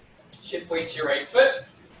 Shift weight to your right foot.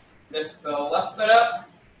 Lift the left foot up.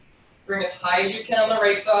 Bring as high as you can on the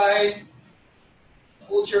right thigh.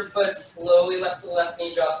 Hold your foot, slowly let the left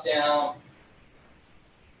knee drop down.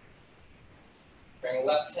 Bring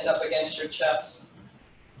left hand up against your chest.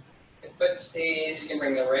 If the foot stays, you can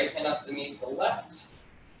bring the right hand up to meet the left.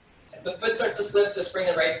 If the foot starts to slip, just bring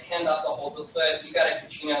the right hand up to hold the foot. You got it,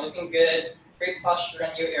 Katrina, looking good. Great posture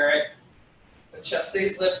on you, Eric. The chest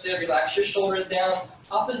stays lifted, relax your shoulders down.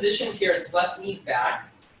 Oppositions here is left knee back.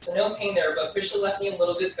 So no pain there, but push the left knee a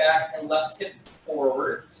little bit back and left hip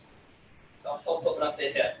forward. I'll help open up the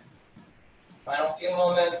hip. Final few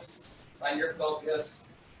moments, find your focus,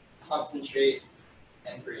 concentrate,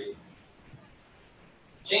 and breathe.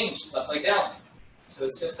 Change, left leg down,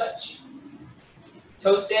 toes, heels touch.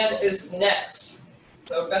 Toe stand is next.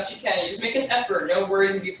 So best you can, you just make an effort, no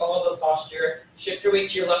worries if you follow the posture. Shift your weight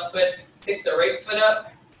to your left foot, pick the right foot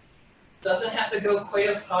up. Doesn't have to go quite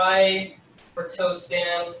as high for toe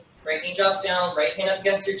stand. Right knee drops down, right hand up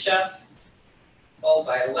against your chest. Followed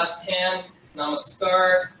by left hand,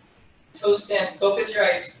 namaskar. Toe stand, focus your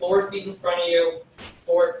eyes 4 feet in front of you.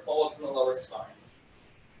 Forward fold from the lower spine.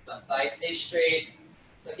 Left thigh stays straight.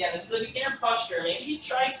 So again, this is a beginner posture. Maybe you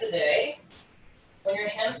try today. When your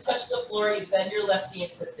hands touch the floor, you bend your left knee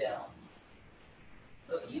and sit down.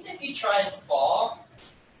 So even if you try and fall,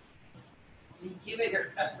 you give it your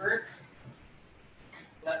effort.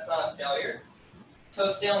 That's not a failure. Toe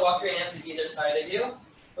stand, walk your hands to either side of you.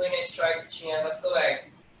 Really nice try, Katrina. That's the way.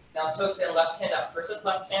 Now toe stand, left hand up. First is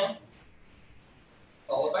left hand,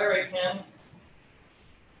 followed by right hand.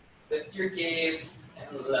 Lift your gaze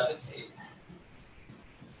and levitate.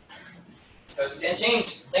 Toe stand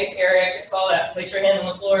change. Nice, Eric. I saw that. Place your hands on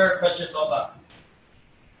the floor, press yourself up.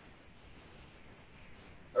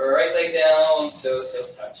 Right leg down, toes,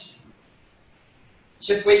 heels touch.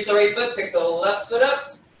 Shift weight to the right foot, pick the left foot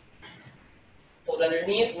up. Hold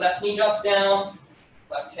underneath, left knee drops down.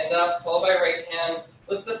 Left hand up, followed by right hand.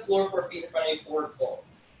 Lift the floor 4 feet in front of you, forward fold.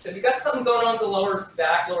 So if you've got something going on with the lower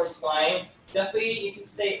back, lower spine, definitely you can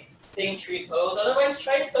stay in tree pose. Otherwise,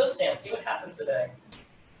 try a toe stand. See what happens today.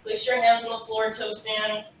 Place your hands on the floor, toe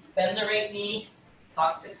stand. Bend the right knee.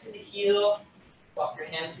 Coccyx to the heel. Walk your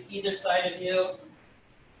hands to either side of you.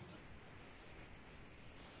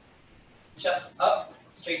 Chest up,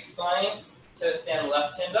 straight spine. Toe stand,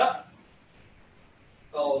 left hand up.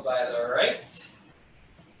 Followed by the right.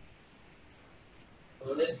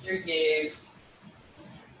 Lift your gaze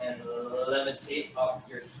and levitate off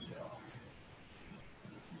your heel.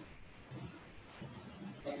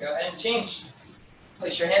 And go ahead and change.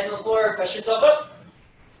 Place your hands on the floor, press yourself up.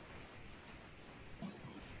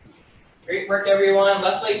 Great work, everyone.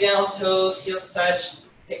 Left leg down, toes, heels touch.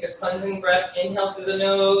 Take a cleansing breath. Inhale through the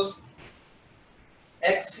nose.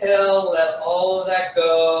 Exhale, let all of that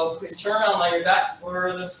go. Please turn around, lie your back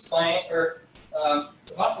for the spine, or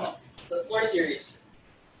Savasana, the floor series.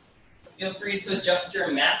 Feel free to adjust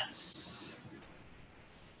your mats.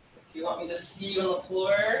 If you want me to see you on the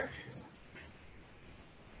floor.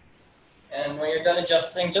 And when you're done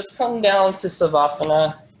adjusting, just come down to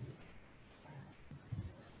Savasana.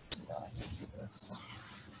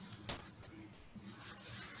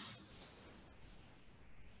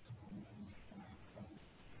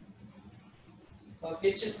 So I'll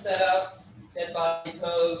get you set up, dead body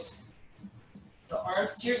pose. So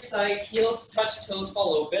arms to your side, heels touch, toes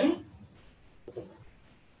fall open.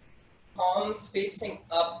 Palms facing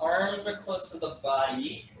up, arms are close to the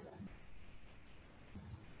body.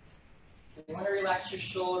 You want to relax your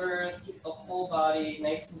shoulders, keep the whole body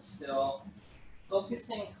nice and still.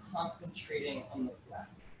 Focusing, concentrating on the breath.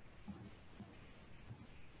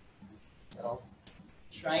 So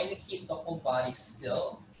trying to keep the whole body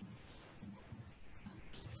still.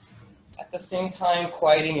 At the same time,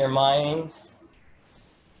 quieting your mind.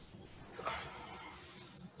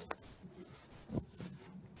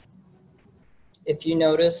 If you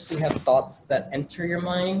notice you have thoughts that enter your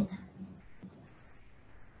mind,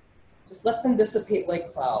 just let them dissipate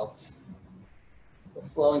like clouds. They're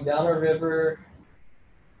flowing down a river.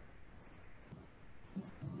 You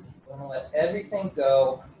want to let everything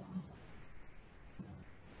go.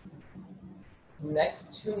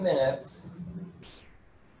 Next 2 minutes,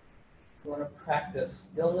 you want to practice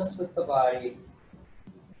stillness with the body,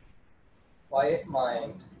 quiet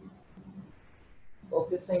mind,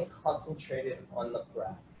 focusing concentrated on the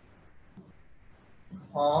breath.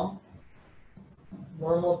 Calm,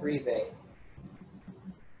 normal breathing,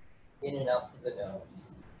 in and out through the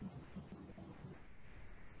nose.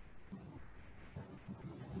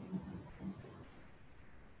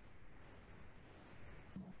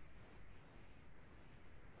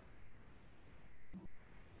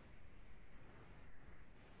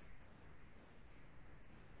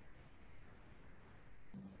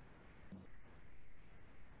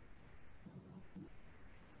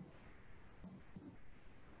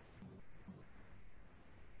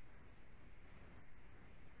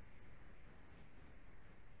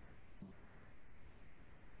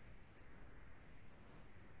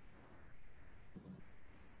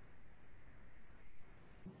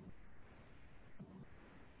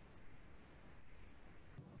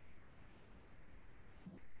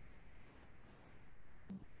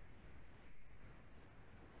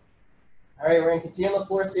 Alright, we're going to continue on the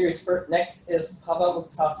floor series. Next is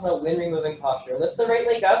Uttanasana, wind removing posture. Lift the right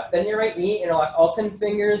leg up, bend your right knee, interlock all 10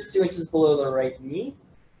 fingers 2 inches below the right knee.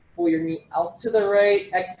 Pull your knee out to the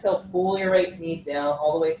right. Exhale, pull your right knee down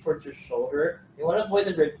all the way towards your shoulder. You want to avoid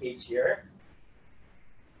the rib cage here.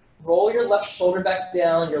 Roll your left shoulder back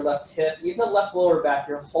down, your left hip, even the left lower back.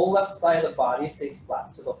 Your whole left side of the body stays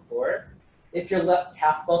flat to the floor. If your left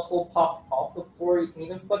calf muscle popped off the floor, you can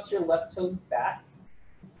even flex your left toes back.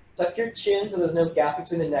 Tuck your chin so there's no gap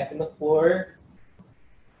between the neck and the floor.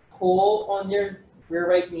 Pull on your rear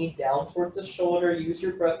right knee down towards the shoulder. Use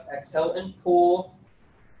your breath. Exhale and pull.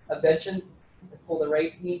 Eventually, pull the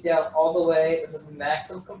right knee down all the way. This is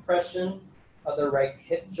maximum compression of the right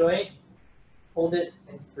hip joint. Hold it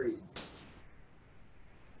and freeze.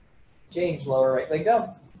 Change. Lower right leg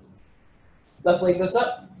down. Left leg goes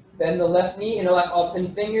up. Bend the left knee. Interlock all 10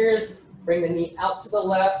 fingers. Bring the knee out to the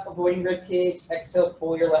left, avoiding rib cage. Exhale,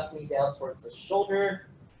 pull your left knee down towards the shoulder.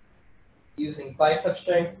 Using bicep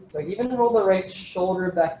strength. So even roll the right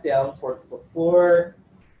shoulder back down towards the floor.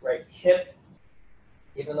 Right hip.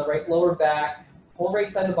 Even the right lower back. Whole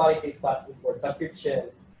right side of the body stays flat to the floor. Tuck your chin.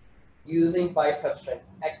 Using bicep strength.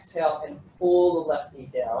 Exhale and pull the left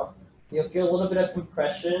knee down. You'll feel a little bit of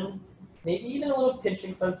compression. Maybe even a little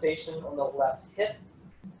pinching sensation on the left hip.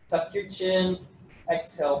 Tuck your chin.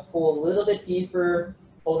 Exhale, pull a little bit deeper,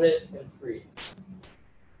 hold it, and freeze.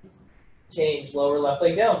 Change, lower left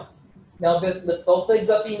leg down. Now lift both legs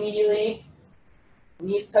up immediately.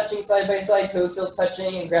 Knees touching side by side, toes, heels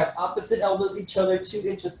touching, and grab opposite elbows each other 2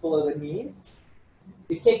 inches below the knees.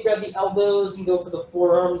 You can't grab the elbows, you can go for the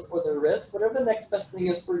forearms or the wrists, whatever the next best thing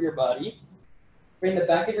is for your body. Bring the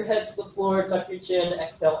back of your head to the floor, tuck your chin,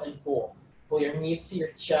 exhale, and pull. Pull your knees to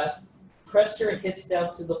your chest, press your hips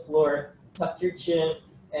down to the floor, tuck your chin,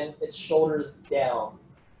 and its shoulders down.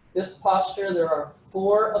 This posture, there are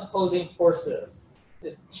 4 opposing forces.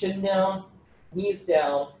 It's chin down, knees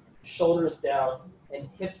down, shoulders down, and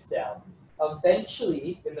hips down.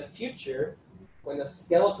 Eventually, in the future, when the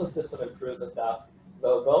skeletal system improves enough,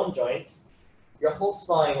 low bone joints, your whole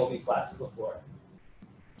spine will be flat to the floor.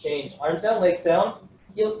 Change. Arms down, legs down,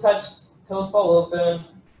 heels touch, toes fall open,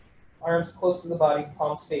 arms close to the body,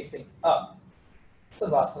 palms facing up.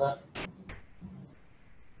 Savasana.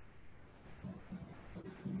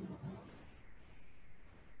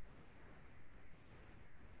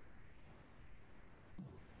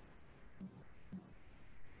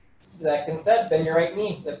 Second set, bend your right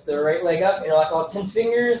knee. Lift the right leg up, interlock all 10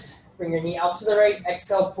 fingers. Bring your knee out to the right.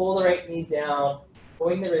 Exhale, pull the right knee down.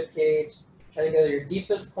 Avoiding the rib cage. Try to go to your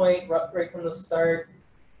deepest point right from the start.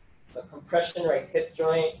 The compression, right hip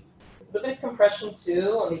joint. A little bit of compression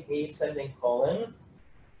too on the ascending colon.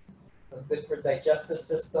 So good for digestive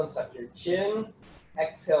system. Tuck your chin.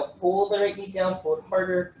 Exhale, pull the right knee down. Pull it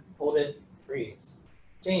harder. Hold it. Freeze.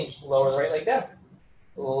 Change. Lower the right leg down.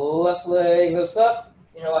 Left leg lifts up.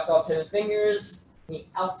 Interlock all 10 fingers. Knee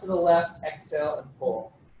out to the left. Exhale and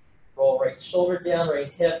pull. Roll right shoulder down. Right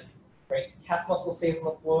hip. Right calf muscle stays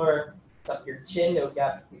on the floor. Tuck your chin. No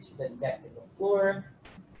gap between the neck and the floor.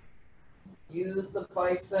 Use the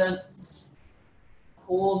biceps.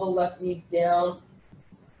 Pull the left knee down.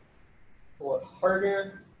 Pull it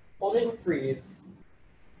harder. Hold it and freeze.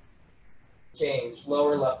 Change.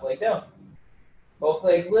 Lower left leg down. Both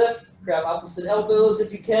legs lift. Grab opposite elbows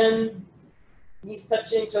if you can. Knees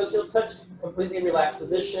touching, toes, heels touch. Completely relaxed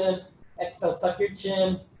position. Exhale, tuck your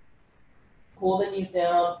chin. Pull the knees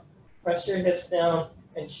down. Press your hips down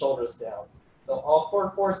and shoulders down. So all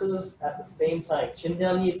 4 forces at the same time. Chin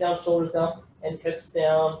down, knees down, shoulders down, and hips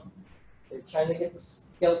down. So you're trying to get the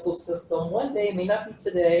skeletal system one day, may not be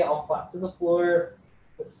today, all flat to the floor.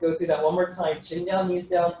 Let's go through that one more time. Chin down, knees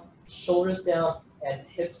down, shoulders down, and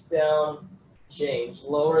hips down. Change.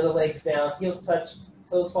 Lower the legs down, heels touch,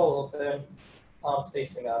 toes fall open, palms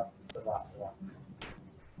facing up, Savasana.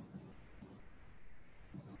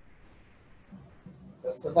 So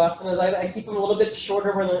Savasanas, I keep them a little bit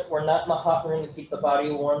shorter when we're not in the hot room to keep the body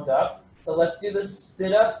warmed up. So let's do this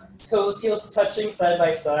sit up, toes, heels touching side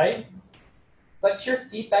by side. Flex your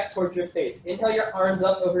feet back towards your face. Inhale your arms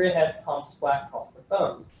up over your head, palms flat, cross the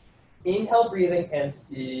thumbs. Inhale, breathing, and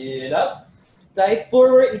sit up. Dive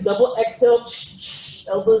forward, you double exhale,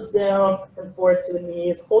 elbows down and forward to the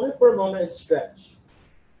knees. Hold it for a moment and stretch.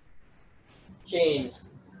 Change.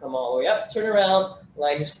 Come all the way up, turn around,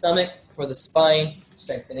 line your stomach for the spine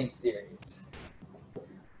strengthening series.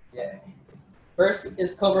 Yay. First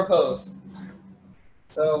is Cobra Pose.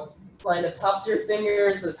 So line the tops of your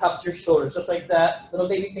fingers with the tops of your shoulders, just like that. Little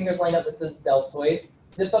baby fingers line up with the deltoids.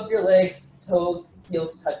 Zip up your legs, toes,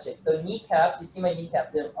 heels touching. So kneecaps, you see my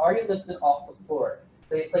kneecaps, they're already lifted off the floor.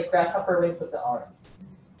 So it's like grasshopper wing with the arms.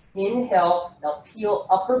 Inhale, now peel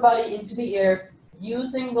upper body into the air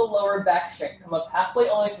using the lower back strength. Come up halfway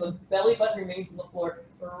only so the belly button remains on the floor.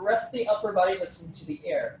 Rest the upper body lifts into the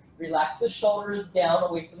air. Relax the shoulders down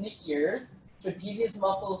away from the ears. Trapezius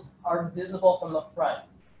muscles are visible from the front.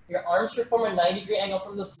 Your arms should form a 90-degree angle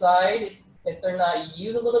from the side. If they're not,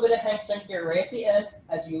 use a little bit of hand strength here right at the end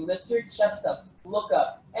as you lift your chest up. Look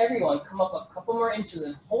up. Everyone, come up a couple more inches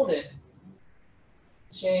and hold it.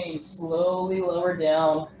 Change. Slowly lower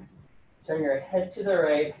down. Turn your head to the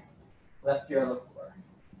right. Left ear on the floor.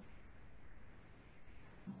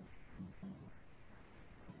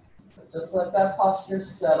 So just let that posture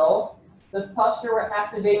settle. This posture, we're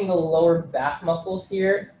activating the lower back muscles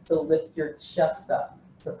here to lift your chest up.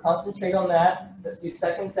 So concentrate on that. Let's do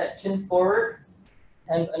second set, chin forward,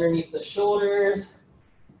 hands underneath the shoulders,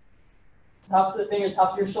 tops of the fingers,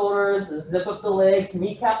 top of your shoulders, zip up the legs,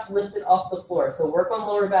 kneecaps lifted off the floor. So work on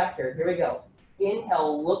lower back here. Here we go.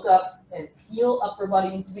 Inhale, look up and peel upper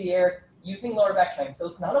body into the air using lower back strength. So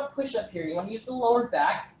it's not a push-up here. You want to use the lower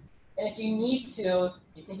back. And if you need to,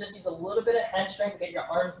 you can just use a little bit of hand strength to get your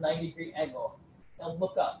arms 90-degree angle. Now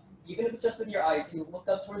look up. Even if it's just with your eyes, you look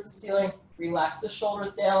up towards the ceiling, relax the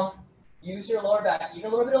shoulders down, use your lower back,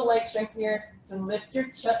 even a little bit of leg strength here to lift your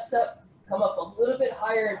chest up, come up a little bit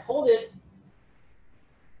higher and hold it.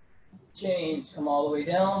 Change, come all the way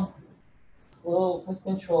down, slow with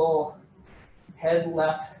control, head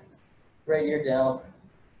left, right ear down,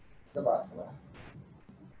 Savasana.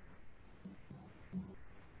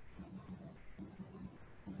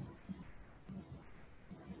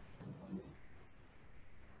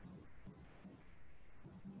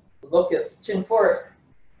 Locust, chin forward.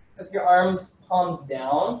 Lift your arms, palms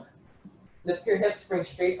down. Lift your hips, bring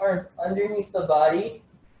straight arms underneath the body.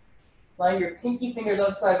 Line your pinky fingers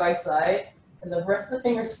up side by side, and the rest of the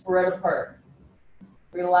fingers spread apart.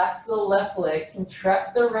 Relax the left leg,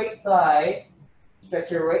 contract the right thigh, stretch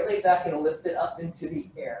your right leg back and lift it up into the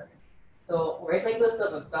air. So right leg lifts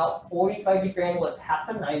up about 45-degree angle, it's half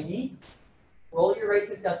a 90. Roll your right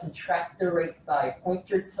hip down, contract the right thigh, point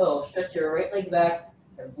your toe, stretch your right leg back,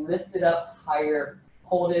 and lift it up higher,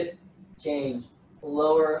 hold it, change.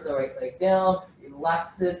 Lower the right leg down,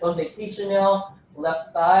 relax it. It's on vacation now.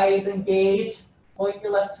 Left thigh is engaged. Point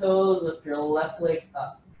your left toes, lift your left leg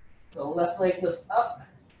up. So left leg lifts up.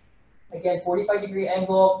 Again, 45-degree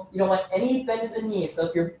angle. You don't want any bend in the knees. So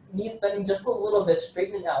if your knee's bending just a little bit,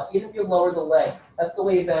 straighten it out. Even if you lower the leg, that's the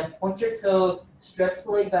way you bend. Point your toe, stretch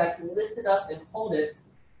the leg back, lift it up and hold it.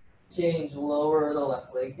 Change, lower the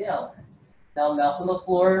left leg down. Now mouth on the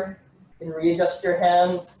floor and readjust your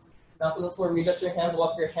hands. Mouth on the floor, readjust your hands,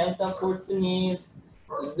 walk your hands down towards the knees.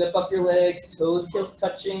 Zip up your legs, toes, heels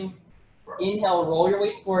touching. Inhale, roll your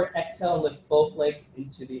weight forward. Exhale, lift both legs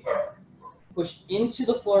into the air. Push into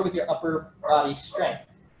the floor with your upper body strength.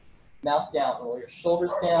 Mouth down, roll your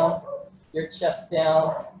shoulders down, your chest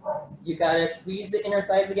down. You got it. Squeeze the inner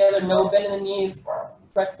thighs together, no bend in the knees.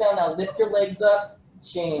 Press down, now lift your legs up.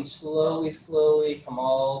 Change, slowly, slowly, come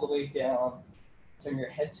all the way down. Turn your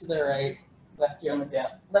head to the right, left ear on the down,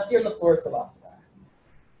 left ear on the floor, Savasana.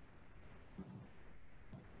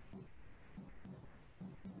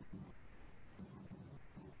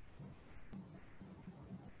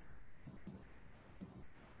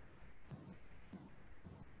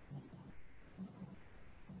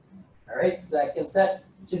 All right, second set,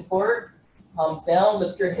 chin forward, palms down,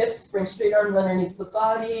 lift your hips, bring straight arms underneath the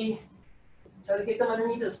body. Try to get them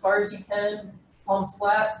underneath as far as you can. Palms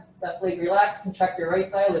flat, left leg relaxed, contract your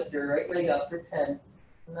right thigh, lift your right leg up for 10,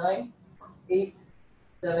 9, 8,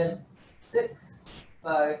 7, 6,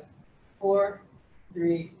 5, 4,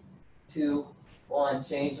 3, 2, 1.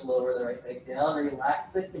 Change, lower the right leg down,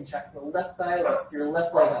 relax it, contract the left thigh, lift your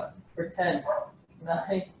left leg up for 10,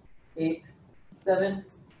 9, 8, 7,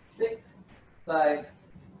 6, 5,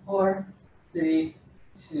 4, 3,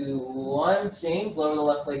 2, 1. Change, lower the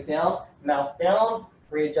left leg down, mouth down,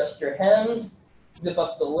 readjust your hands, zip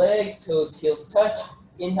up the legs, toes, heels touch.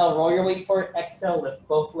 Inhale, roll your weight forward, exhale, lift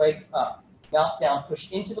both legs up. Mouth down,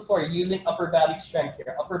 push into the floor, using upper body strength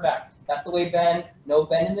here, upper back. That's the way bend, no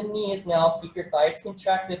bend in the knees now. Keep your thighs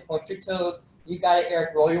contracted, point your toes. You got it,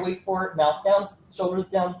 Eric. Roll your weight forward, mouth down, shoulders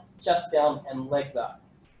down, chest down, and legs up.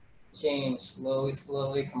 Change, slowly,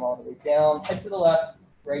 slowly, come all the way down. Head to the left,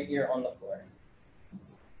 right ear on the floor.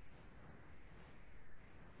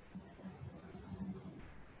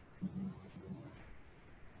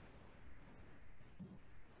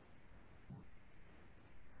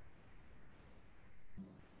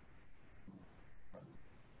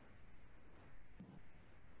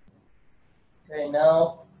 Okay,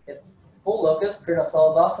 now it's full locust, Kriya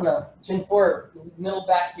Saladasana. Chin forward, middle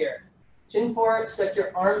back here. Chin forward, stretch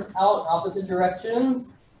your arms out in opposite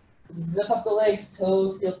directions. Zip up the legs,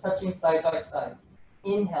 toes, heels touching side by side.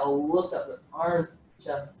 Inhale, look up with arms,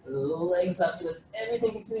 chest, legs up. You lift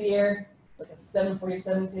everything into the air. It's like a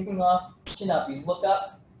 747 taking off. Chin up, you look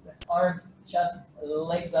up with arms, chest,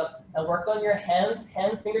 legs up. Now work on your hands,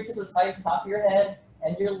 fingertips as high as the top of your head,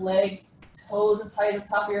 and your legs, toes as high as the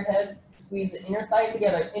top of your head. Squeeze the inner thighs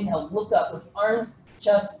together. Inhale, look up with arms,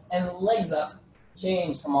 chest, and legs up.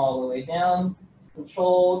 Change, come all the way down.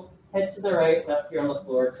 Controlled, head to the right, left here on the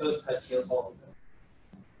floor, toes touch, heels hold.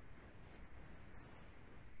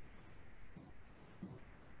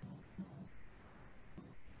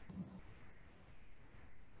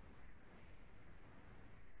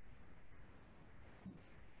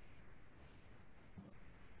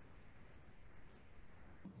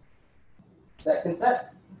 Second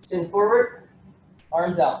set, chin forward,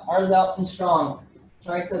 arms out and strong.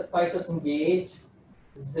 Triceps, biceps engage.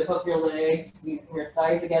 Zip up your legs, squeeze your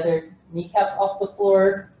thighs together, kneecaps off the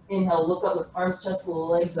floor. Inhale, look up with arms, chest,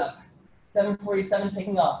 legs up. 747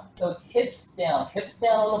 taking off. So it's hips down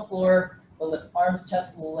on the floor, but with arms,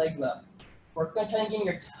 chest, legs up. Work on trying to get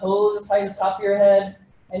your toes as high as the top of your head,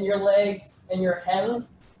 and your legs and your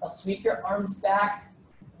hands. Now sweep your arms back,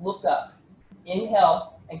 look up.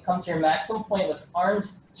 Inhale, and come to your maximum point with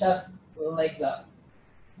arms, chest, legs up.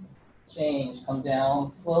 Change, come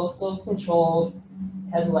down, slow, controlled,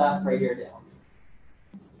 head left, right ear down.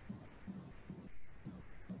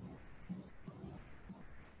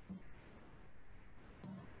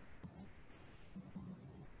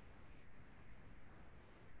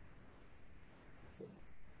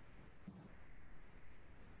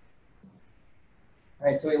 All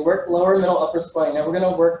right, so we worked lower, middle, upper spine. Now we're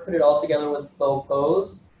gonna put it all together with bow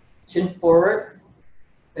pose. Chin forward,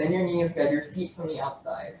 bend your knees, grab your feet from the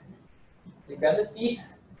outside. So grab the feet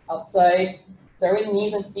outside, start with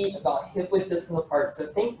knees and feet about hip width distance apart. So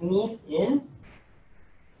think knees in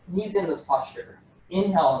this posture.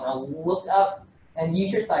 Inhale, now look up and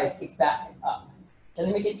use your thighs, kick back and up. Try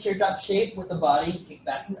to make a teardrop shape with the body, kick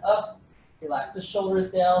back and up. Relax the shoulders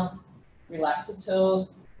down, relax the toes.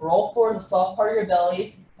 Roll forward the soft part of your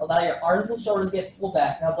belly. Allow your arms and shoulders get pulled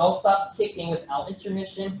back. Now don't stop kicking without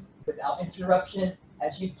intermission, without interruption.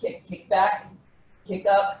 As you kick back, kick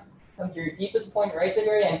up, come to your deepest point right at the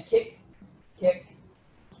very end. Kick, kick,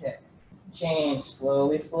 kick. Change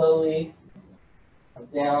slowly. Come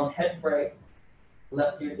down, head right,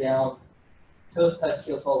 left ear down. Toes touch,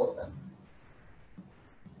 heels hold with them.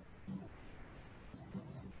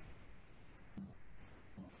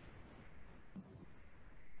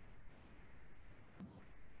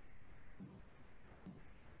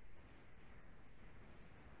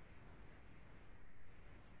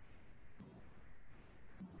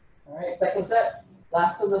 All right, second set.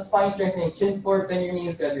 Last of the spine strengthening. Chin forward, bend your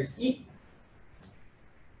knees, grab your feet.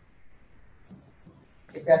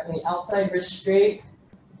 Kick back from the outside, wrist straight.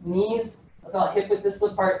 Knees about hip width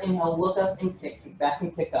distance apart. Inhale, look up and kick. Kick back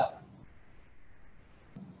and kick up.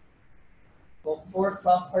 Roll forward,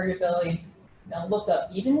 soft part of your belly. Now look up.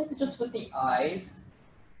 Even if it's just with the eyes,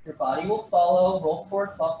 your body will follow. Roll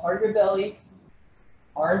forward, soft part of your belly.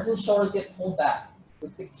 Arms and shoulders get pulled back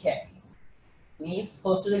with the kick. Knees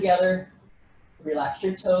closer together. Relax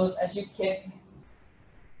your toes as you kick.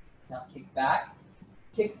 Now kick back,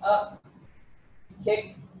 kick up,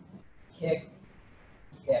 kick, kick,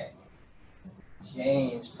 kick.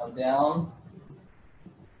 Change, come down.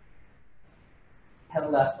 Head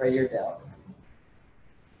left, right ear down.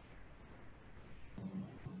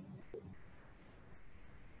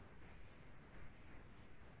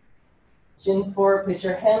 Chin forward, place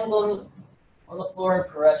your hands on the floor and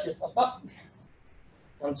press yourself up.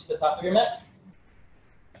 Come to the top of your mat.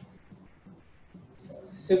 So,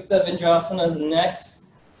 Supta Vajrasana is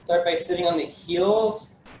next. Start by sitting on the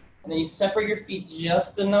heels, and then you separate your feet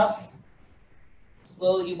just enough.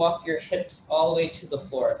 Slowly walk your hips all the way to the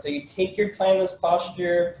floor. So you take your time in this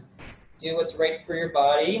posture, do what's right for your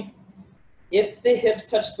body. If the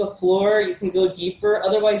hips touch the floor, you can go deeper.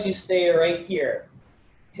 Otherwise, you stay right here.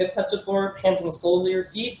 Hips touch the floor, hands on the soles of your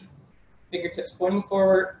feet, fingertips pointing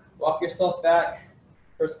forward, walk yourself back.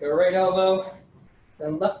 First go right elbow,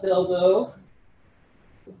 then left elbow.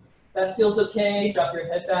 That feels okay, drop your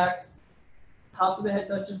head back. Top of the head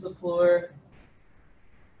touches the floor.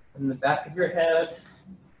 And the back of your head.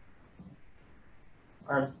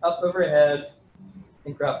 Arms up overhead.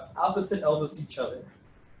 And grab opposite elbows to each other.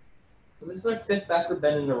 So this is our 5th backward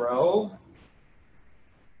bend in a row.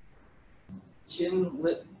 Chin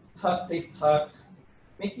lip tucked, stays tucked.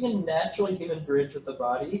 making a natural human bridge with the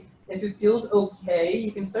body. If it feels okay,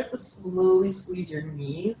 you can start to slowly squeeze your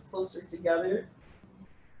knees closer together.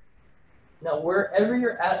 Now, wherever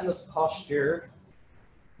you're at in this posture,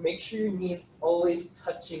 make sure your knees always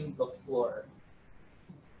touching the floor.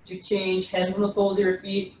 To change, hands on the soles of your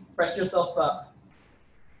feet, press yourself up.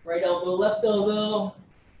 Right elbow, left elbow,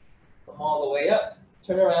 come all the way up.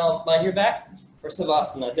 Turn around, line your back for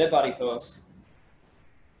Savasana, dead body pose.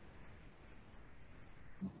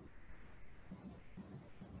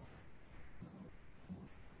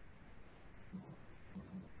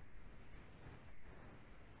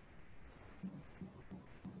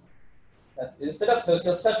 Let's do the sit-up, toes,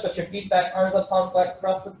 heels touch, put your feet back, arms up, palms back,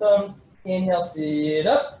 cross the thumbs. Inhale, sit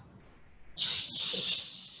up.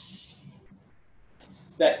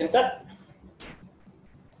 Second set.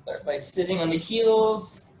 Start by sitting on the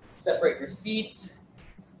heels, separate your feet.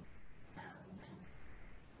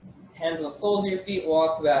 Hands on the soles of your feet,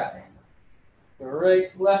 walk back.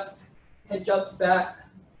 Right, left, head jumps back,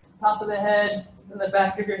 top of the head, and the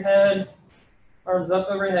back of your head. Arms up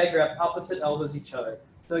overhead, grab opposite elbows each other.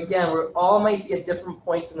 So again, we all might be at different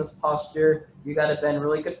points in this posture. You gotta bend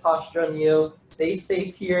really good posture on you. Stay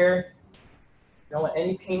safe here. You don't want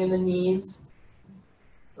any pain in the knees.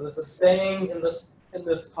 So there's a saying in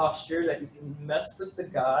this posture that you can mess with the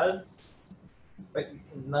gods, but you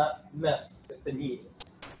cannot mess with the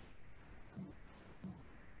knees.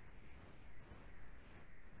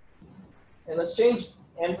 And let's change.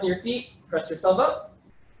 Hands on your feet, press yourself up.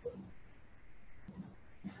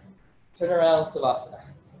 Turn around, Savasana.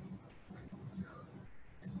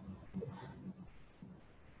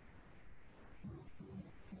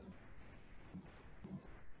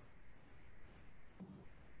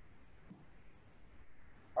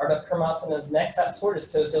 Ardha Karmasana is next, half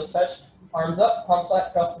tortoise, toes, heels touch, arms up, palms flat,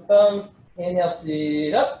 across the thumbs. Inhale,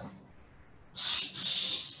 sit up.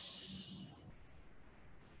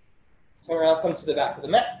 Turn around, come to the back of the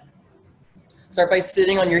mat. Start by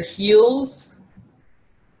sitting on your heels.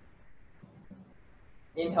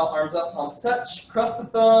 Inhale, arms up, palms touch, cross the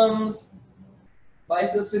thumbs,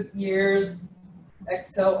 biceps with ears.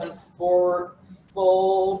 Exhale and forward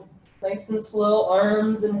fold. Nice and slow,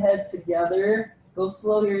 arms and head together. Go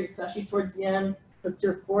slow here, especially towards the end. Put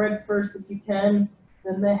your forehead first if you can,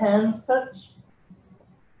 then the hands touch.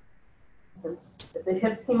 And if the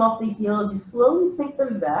hips came off the heels, you slowly sink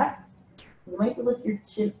them back. You might lift your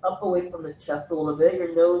chin up away from the chest a little bit.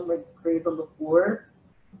 Your nose might graze on the floor.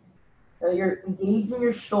 Now you're engaging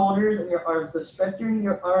your shoulders and your arms. So stretching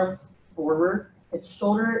your arms forward. And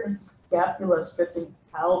shoulder and scapula stretching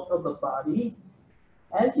out of the body.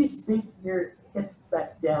 As you sink your hips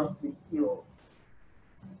back down to the heels.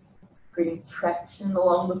 Creating traction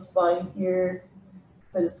along the spine here.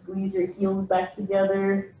 Try to squeeze your heels back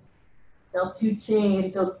together. Now to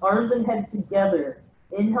change, so it's arms and head together.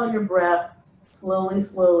 Inhale your breath, slowly,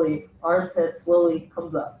 slowly. Arms, head slowly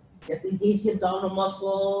comes up. You have to engage the abdominal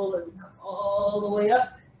muscles and come all the way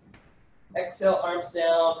up. Exhale, arms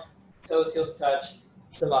down, toes, heels touch,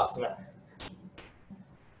 Savasana.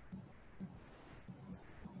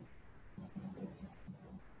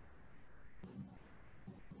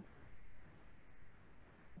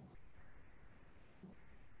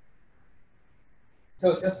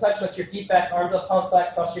 Toes, heels touch, let your feet back, arms up, palms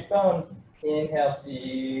back, cross your thumbs. Inhale,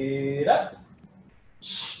 sit up.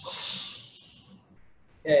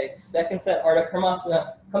 Okay, second set, Ardha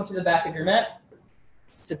Karmasana. Come to the back of your mat.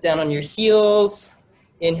 Sit down on your heels.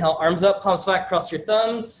 Inhale, arms up, palms back, cross your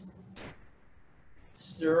thumbs.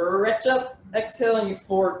 Stretch up. Exhale, and you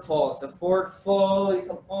forward fold. So forward fold, you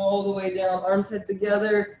come all the way down, arms, head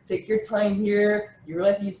together. Take your time here. You really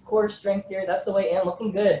have to use core strength here. That's the way, and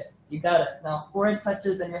looking good. You got it. Now forehead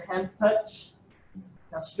touches and your hands touch.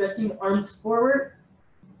 Now stretching arms forward.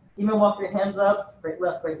 Even walk your hands up. Right,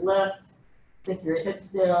 left, right, left. Sink your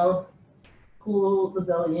hips down. Pull the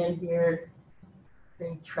belly in here.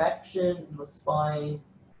 Bring traction in the spine.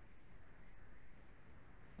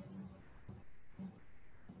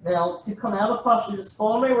 Now to come out of posture, just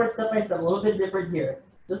follow my words step by step, a little bit different here.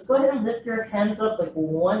 Just go ahead and lift your hands up like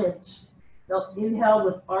 1 inch. Now inhale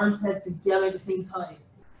with arms, head together at the same time.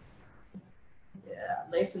 Yeah,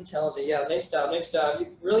 nice and challenging. Yeah, nice job, nice job.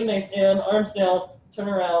 Really nice. And arms down, turn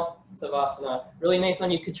around, Savasana. Really nice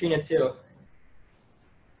on you, Katrina, too.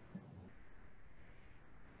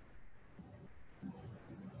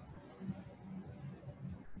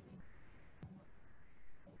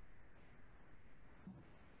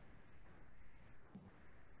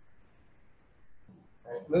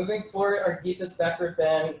 All right, moving forward, our deepest backward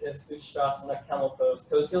bend is Ustrasana, camel pose.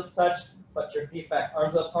 Toes, heels touch, put your feet back,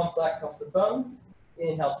 arms up, palms back, cross the thumbs.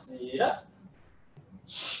 Inhale, sit up.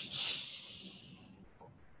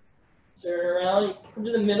 Turn around, you come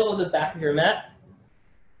to the middle of the back of your mat.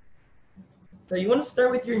 So you want to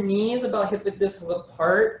start with your knees about hip width distance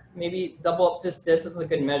apart. Maybe double up fist distance is a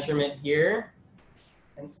good measurement here.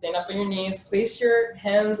 And stand up on your knees. Place your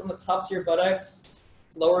hands on the top of your buttocks,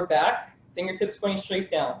 lower back, fingertips pointing straight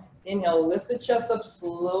down. Inhale, lift the chest up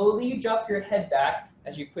slowly. Drop your head back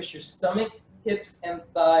as you push your stomach, hips, and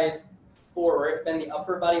thighs forward. Bend the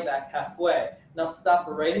upper body back halfway. Now stop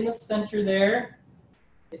right in the center there.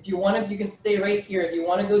 If you want to, you can stay right here. If you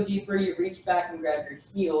want to go deeper, you reach back and grab your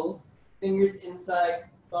heels. Fingers inside,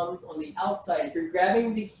 thumbs on the outside. If you're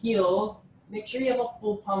grabbing the heels, make sure you have a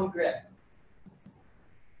full palm grip.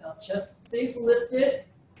 Now chest stays lifted.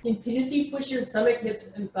 Continuously push your stomach,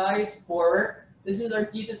 hips, and thighs forward. This is our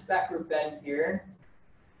deepest backward bend here.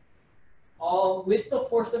 All with the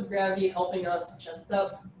force of gravity helping us chest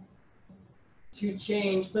up. To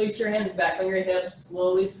change, place your hands back on your hips.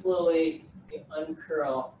 Slowly, slowly, you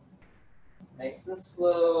uncurl. Nice and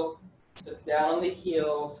slow. Sit down on the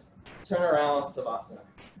heels. Turn around, Savasana.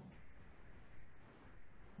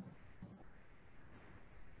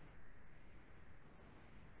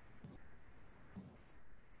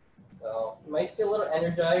 So you might feel a little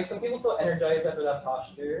energized. Some people feel energized after that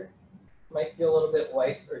posture. You might feel a little bit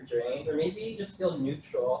wiped or drained, or maybe you just feel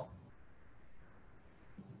neutral.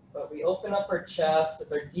 But we open up our chest.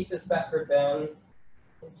 It's our deepest backward bend.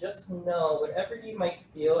 And just know, whatever you might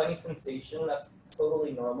feel, any sensation, that's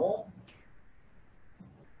totally normal.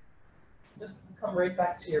 Just come right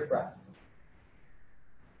back to your breath.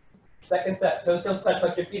 Second set, toes, heels touch,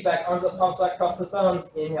 like your feet back, arms up, palms back, cross the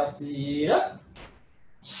thumbs. Inhale, seat up.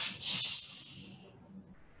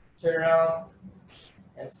 Turn around.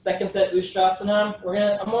 And second set, Ustrasana.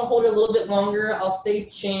 I'm gonna hold it a little bit longer. I'll say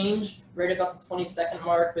change right about the 20-second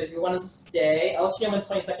mark, but if you want to stay, I'll show you on the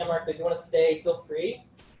 20-second mark, but if you want to stay, feel free.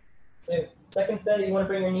 So second set, you want to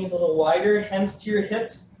bring your knees a little wider, hands to your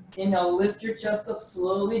hips. Inhale, lift your chest up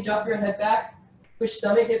slowly, drop your head back. Push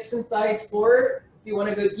stomach, hips, and thighs forward. If you want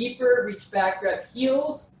to go deeper, reach back, grab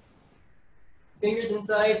heels. Fingers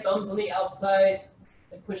inside, thumbs on the outside.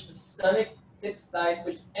 And push the stomach, hips, thighs,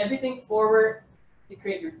 push everything forward to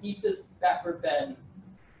create your deepest backward bend.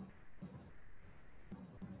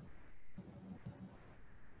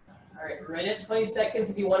 All right, right at 20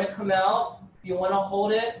 seconds. If you want to come out, if you want to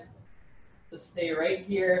hold it, just stay right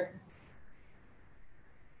here.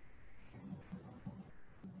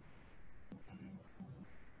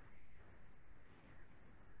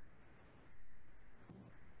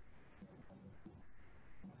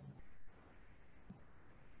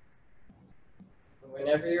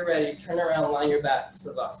 Whenever you're ready, turn around, line your back,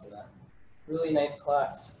 Savasana. Really nice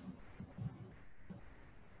class.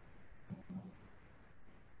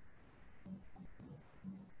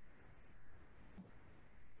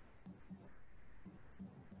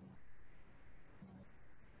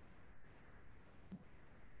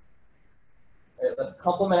 All right, let's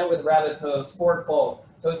complement it with rabbit pose, forward fold.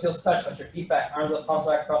 Toes, heels touch, let your feet back, arms up, palms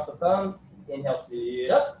back, across the thumbs. Inhale, seat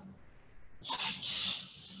up.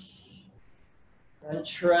 And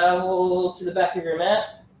travel to the back of your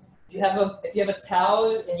mat. If you have a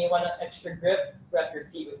towel and you want an extra grip, wrap your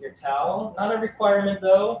feet with your towel. Not a requirement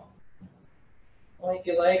though, only if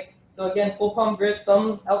you like. So again, full palm grip,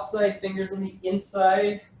 thumbs outside, fingers on the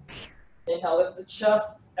inside. Inhale, lift the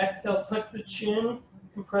chest. Exhale, tuck the chin,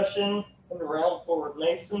 compression, and round forward.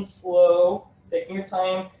 Nice and slow, taking your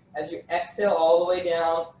time. As you exhale all the way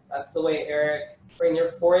down, that's the way, Eric. Bring your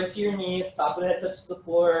forehead to your knees, top of the head touches the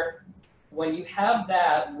floor. When you have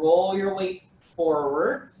that, roll your weight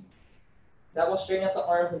forward. That will straighten out the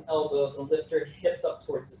arms and elbows and lift your hips up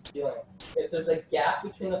towards the ceiling. If there's a gap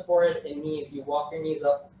between the forehead and knees, you walk your knees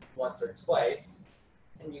up once or twice,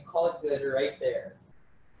 and you call it good right there.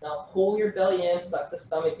 Now pull your belly in, suck the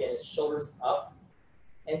stomach in, shoulders up,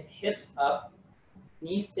 and hips up,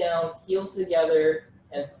 knees down, heels together,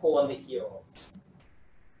 and pull on the heels.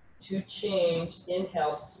 To change,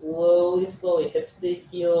 inhale, slowly, slowly, hips to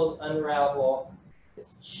heels, unravel.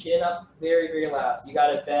 Just chin up very, very last. You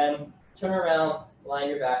gotta bend, turn around, line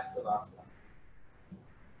your back, Savasana.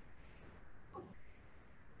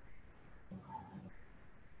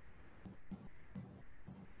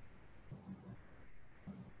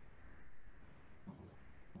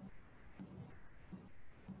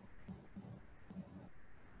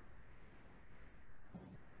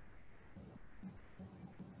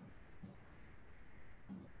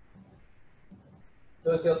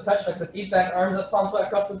 Toes, heels touch, flex the feet back, arms up, palms flat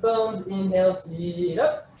across the bones. Inhale, seat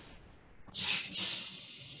up.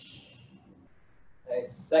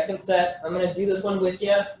 Nice. Second set. I'm going to do this one with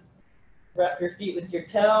you. Wrap your feet with your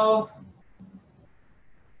towel.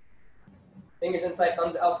 Fingers inside,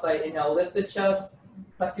 thumbs outside. Inhale, lift the chest,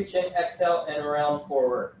 tuck your chin, exhale, and round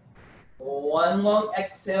forward. One long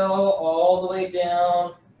exhale all the way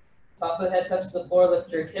down. Top of the head touches the floor,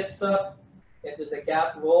 lift your hips up. If there's a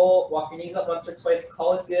gap, roll, walk your knees up once or twice,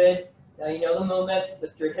 call it good. Now you know the movements,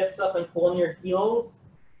 lift your hips up and pull in your heels.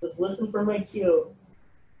 Just listen for my cue.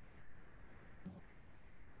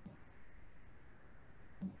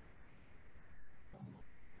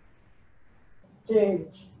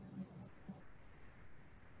 Change.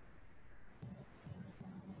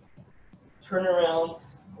 Turn around,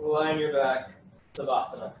 lie on your back,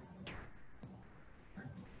 Savasana.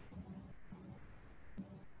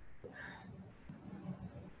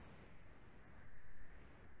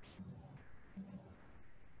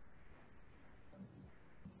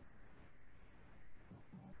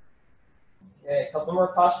 Okay, a couple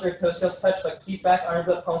more posture, toes, heels touch, flex feet back, arms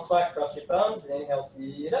up, palms flat, cross your thumbs. Inhale,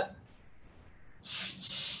 seat up.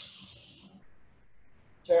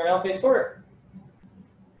 Turn around, face forward.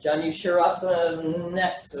 Janu Shirasana is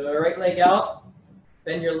next. So right leg out.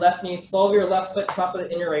 Bend your left knee, sole of your left foot, top of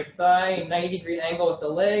the inner right thigh, 90-degree angle with the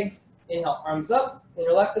legs. Inhale, arms up.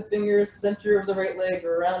 Interlock the fingers, center of the right leg,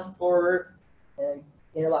 round forward. And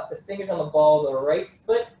interlock the fingers on the ball of the right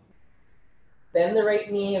foot. Bend the right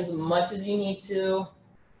knee as much as you need to,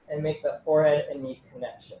 and make the forehead and knee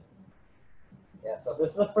connection. Yeah, so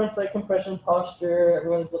this is a front side compression posture.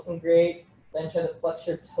 Everyone's looking great. Then try to flex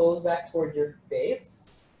your toes back towards your face.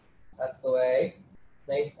 That's the way.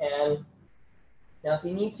 Nice. And now if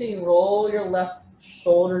you need to, roll your left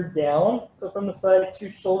shoulder down. So from the side, two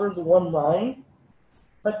shoulders, one line.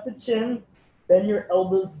 Tuck the chin. Bend your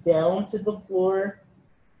elbows down to the floor.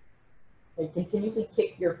 And continuously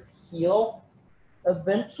kick your heel.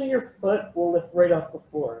 Eventually your foot will lift right off the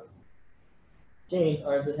floor. Change,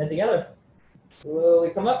 arms and head together.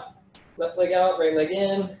 Slowly come up. Left leg out, right leg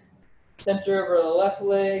in. Center over the left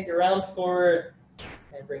leg, round forward.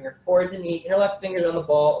 And bring your forehead to knee. Interlock fingers on the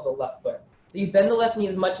ball of the left foot. So you bend the left knee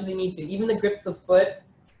as much as you need to. Even the grip of the foot,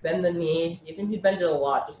 bend the knee. Even if you bend it a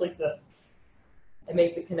lot, just like this. And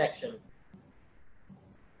make the connection.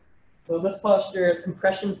 So this posture is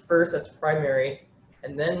compression first, that's primary.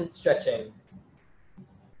 And then stretching.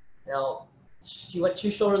 Now, you want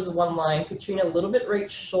two shoulders in one line. Katrina, a little bit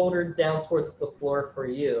right shoulder down towards the floor for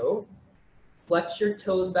you. Flex your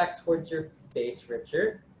toes back towards your face,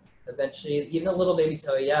 Richard. Eventually, even a little baby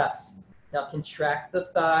toe, yes. Now contract the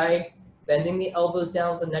thigh, bending the elbows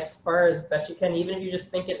down is the next part as best you can. Even if you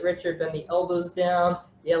just think it, Richard, bend the elbows down.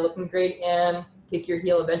 Yeah, looking great, and kick your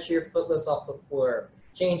heel. Eventually, your foot lifts off the floor.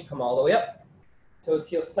 Change, come all the way up. Toes,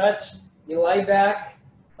 heels touch. You lie back.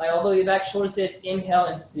 Lie all the way back, shoulders hit, inhale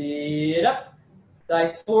and sit up.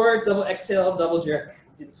 Dive forward, double exhale, double jerk.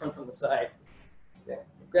 Do this one from the side. Okay.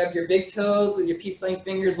 Grab your big toes with your peace sign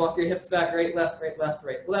fingers, walk your hips back, right, left, right, left,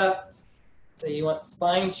 right, left. So you want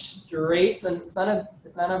spine straight, and it's not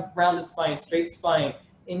a rounded spine, straight spine.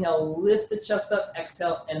 Inhale, lift the chest up,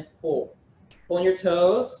 exhale, and pull. Pull your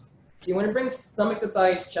toes. So you want to bring stomach to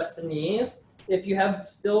thighs, chest to knees. If you have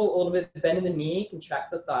still a little bit bend in the knee, contract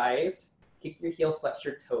the thighs. Kick your heel, flex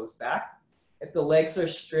your toes back. If the legs are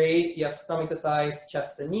straight, you have stomach to thighs,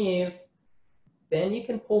 chest to knees, then you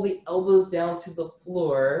can pull the elbows down to the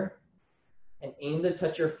floor and aim to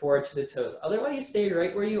touch your forehead to the toes. Otherwise, you stay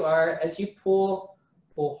right where you are. As you pull,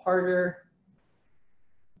 pull harder.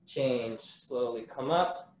 Change, slowly come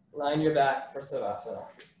up, line your back for Savasana.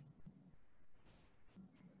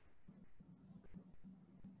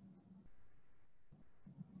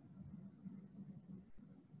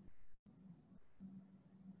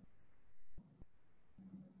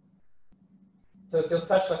 Toes, heels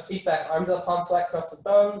touch, flex feet back, arms up, palms flat, cross the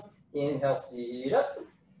thumbs. Inhale, seat up.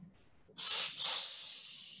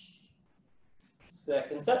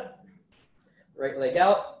 Second set. Right leg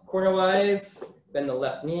out, cornerwise, bend the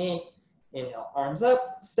left knee. Inhale, arms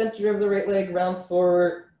up, center of the right leg, round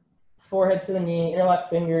forward, forehead to the knee, interlock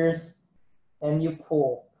fingers, and you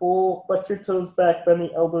pull. Pull, flex your toes back, bend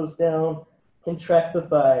the elbows down, contract the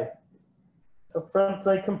thigh. So front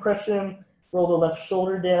side compression, roll the left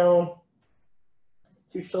shoulder down.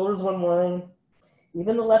 Two shoulders, one line.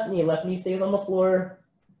 Even the left knee stays on the floor.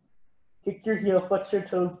 Kick your heel, flex your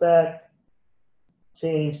toes back.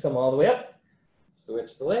 Change, come all the way up.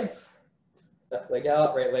 Switch the legs. Left leg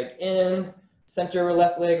out, right leg in. Center over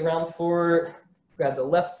left leg, round forward. Grab the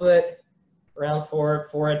left foot, round forward,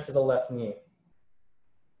 forehead to the left knee.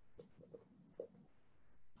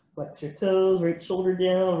 Flex your toes, right shoulder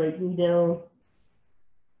down, right knee down.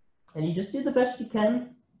 And you just do the best you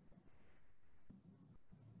can.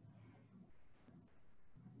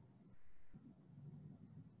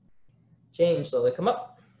 Change, slowly come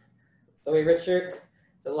up. So wait, Richard.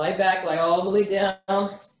 So lie back, lie all the way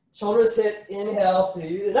down. Shoulders hit, inhale,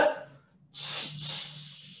 sit up.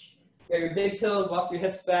 Grab your big toes, walk your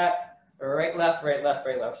hips back. Right, left, right, left,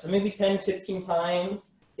 right, left. So maybe 10, 15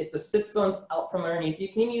 times. Get the sits bones out from underneath. You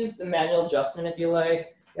can use the manual adjustment if you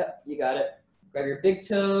like. Yep, you got it. Grab your big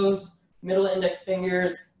toes, middle index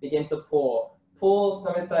fingers, begin to pull. Pull,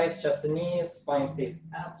 stomach, thighs, chest, and knees. Spine stays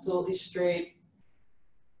absolutely straight.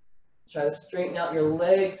 Try to straighten out your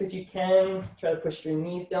legs if you can. Try to push your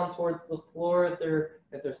knees down towards the floor if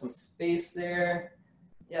there's some space there.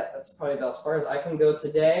 Yeah, that's probably about as far as I can go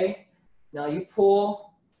today. Now you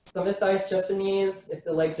pull, stomach, thighs, chest, and knees. If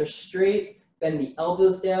the legs are straight, bend the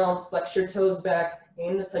elbows down, flex your toes back,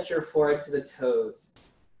 aim to touch your forehead to the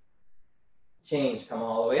toes. Change, come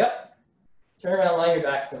all the way up. Turn around, lie your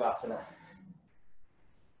back, Savasana.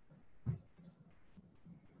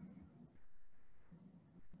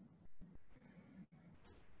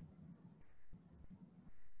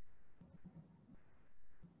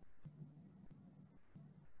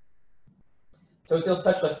 Toes, heels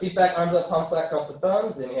touch, left feet back, arms up, palms flat, across the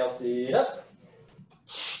thumbs. Inhale, sit up.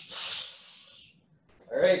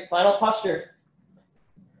 All right, final posture.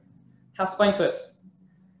 Half spine twist.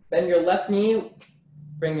 Bend your left knee,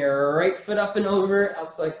 bring your right foot up and over,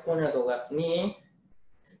 outside corner of the left knee,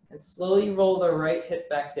 and slowly roll the right hip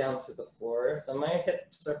back down to the floor. So my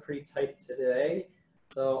hips are pretty tight today.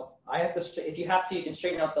 So I have to, if you have to, you can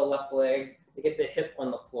straighten out the left leg to get the hip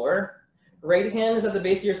on the floor. Right hand is at the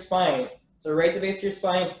base of your spine. So right at the base of your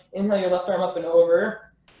spine, inhale your left arm up and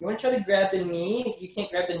over. You want to try to grab the knee. If you can't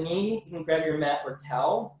grab the knee, you can grab your mat or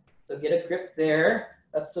towel. So get a grip there.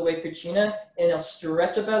 That's the way Kachina. And now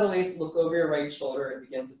stretch up out of the waist, look over your right shoulder and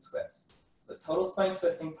begin to twist. So total spine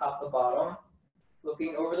twisting top to bottom.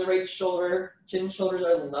 Looking over the right shoulder, chin shoulders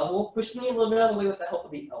are level. Push the knee a little bit out of the way with the help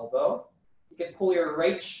of the elbow. You can pull your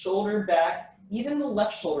right shoulder back, even the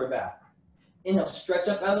left shoulder back. Inhale, stretch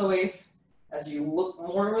up out of the waist as you look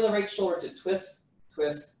more over the right shoulder to twist,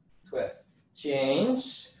 twist, twist. Change,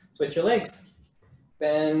 switch your legs.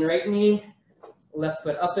 Bend right knee, left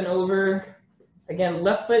foot up and over. Again,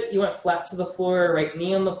 left foot, you want flat to the floor, right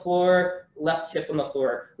knee on the floor, left hip on the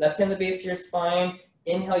floor. Left hand at the base of your spine.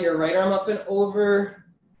 Inhale your right arm up and over.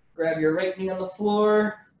 Grab your right knee on the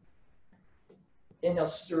floor. Inhale,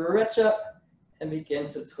 stretch up and begin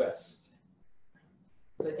to twist.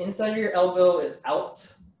 So inside of your elbow is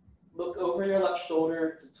out. Look over your left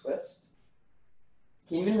shoulder to twist.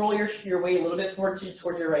 You can even roll your weight a little bit forward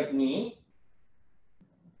toward your right knee.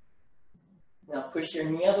 Now push your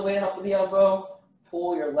knee out of the way, help with the elbow.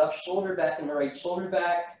 Pull your left shoulder back and the right shoulder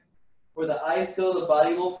back. Where the eyes go, the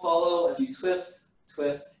body will follow as you twist,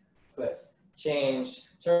 twist, twist. Change,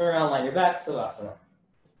 turn around, line your back, Savasana.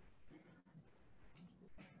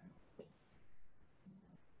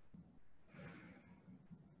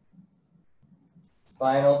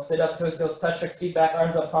 Final sit up, toes, heels touch, fix feet back,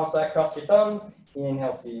 arms up, palms back, cross your thumbs.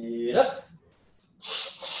 Inhale, sit up.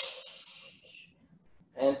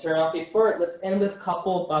 And turn off face forward. Let's end with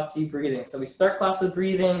Kapalabhati breathing. So we start class with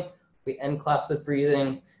breathing, we end class with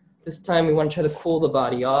breathing. This time we want to try to cool the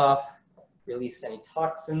body off, release any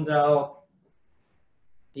toxins out,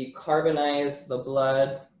 decarbonize the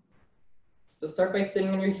blood. So start by sitting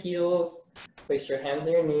on your heels, place your hands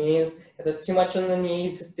on your knees. If there's too much on the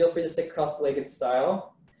knees, feel free to sit cross-legged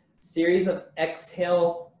style. Series of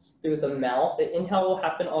exhales through the mouth. The inhale will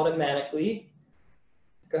happen automatically.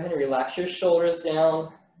 Go ahead and relax your shoulders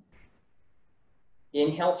down.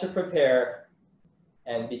 Inhale to prepare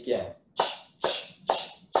and begin.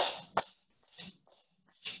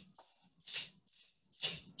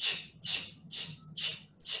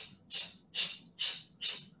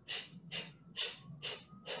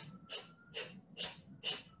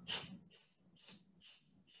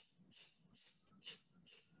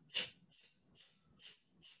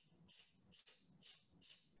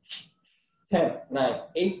 10, 9,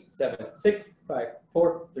 8, 7, 6, 5,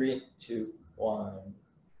 4, 3, 2, 1.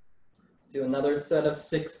 Let's do another set of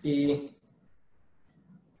 60.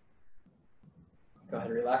 Go ahead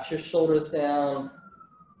and relax your shoulders down.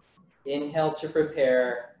 Inhale to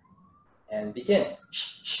prepare and begin.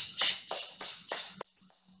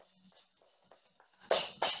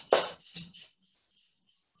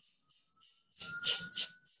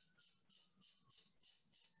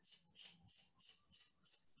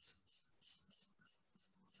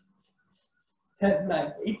 Ten,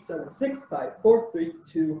 9, 8, 7, 6, 5, 4, 3,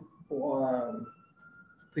 2, 1.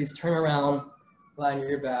 Please turn around, lie on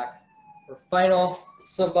your back. For final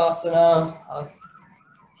Savasana,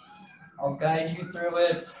 I'll guide you through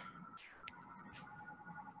it.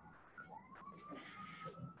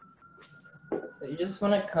 So you just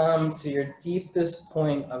want to come to your deepest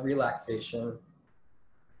point of relaxation.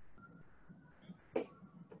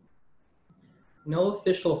 No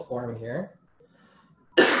official form here.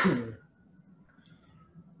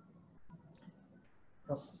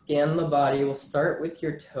 I'll scan the body. We'll start with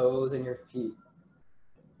your toes and your feet.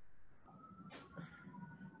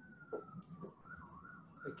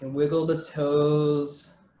 You can wiggle the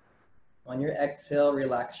toes. On your exhale,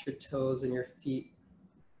 relax your toes and your feet.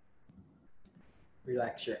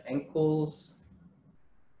 Relax your ankles.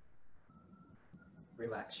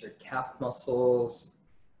 Relax your calf muscles.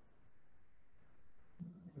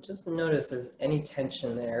 Just notice there's any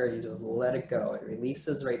tension there, you just let it go. It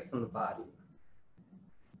releases right from the body.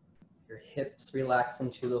 Your hips relax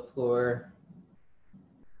into the floor.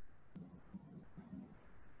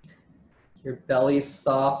 Your belly's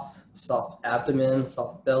soft, soft abdomen,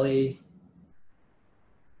 soft belly.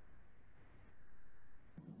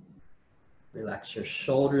 Relax your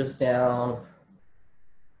shoulders down.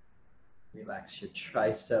 Relax your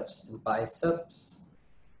triceps and biceps.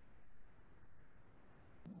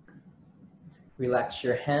 Relax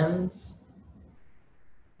your hands.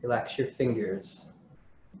 Relax your fingers.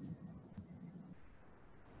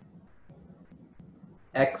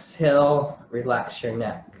 Exhale, relax your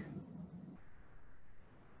neck.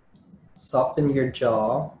 Soften your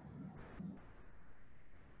jaw.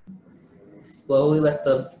 Slowly let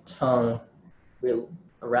the tongue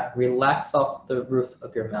relax off the roof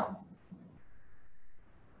of your mouth.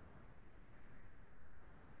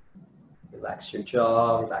 Relax your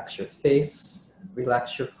jaw, relax your face,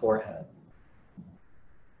 relax your forehead.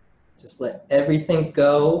 Just let everything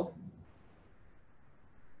go.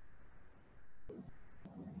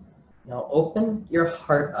 Now open your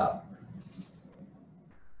heart up.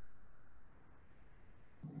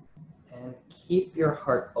 And keep your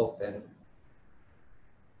heart open.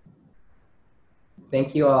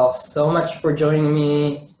 Thank you all so much for joining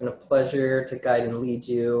me. It's been a pleasure to guide and lead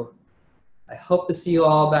you. I hope to see you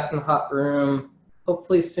all back in the hot room,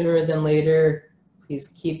 hopefully sooner than later.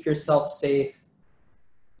 Please keep yourself safe,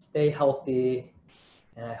 stay healthy,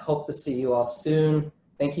 and I hope to see you all soon.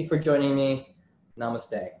 Thank you for joining me.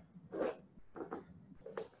 Namaste.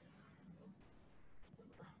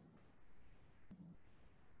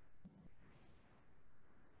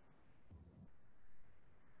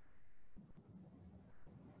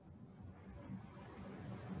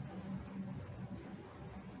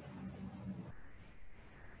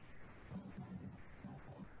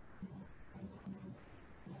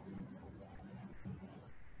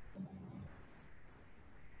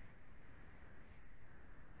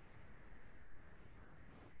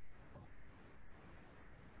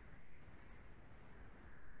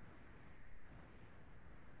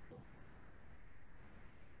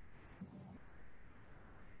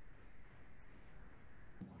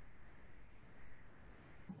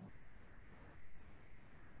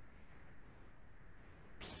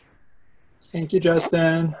 Thank you,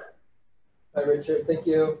 Justin. Bye, Richard. Thank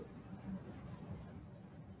you.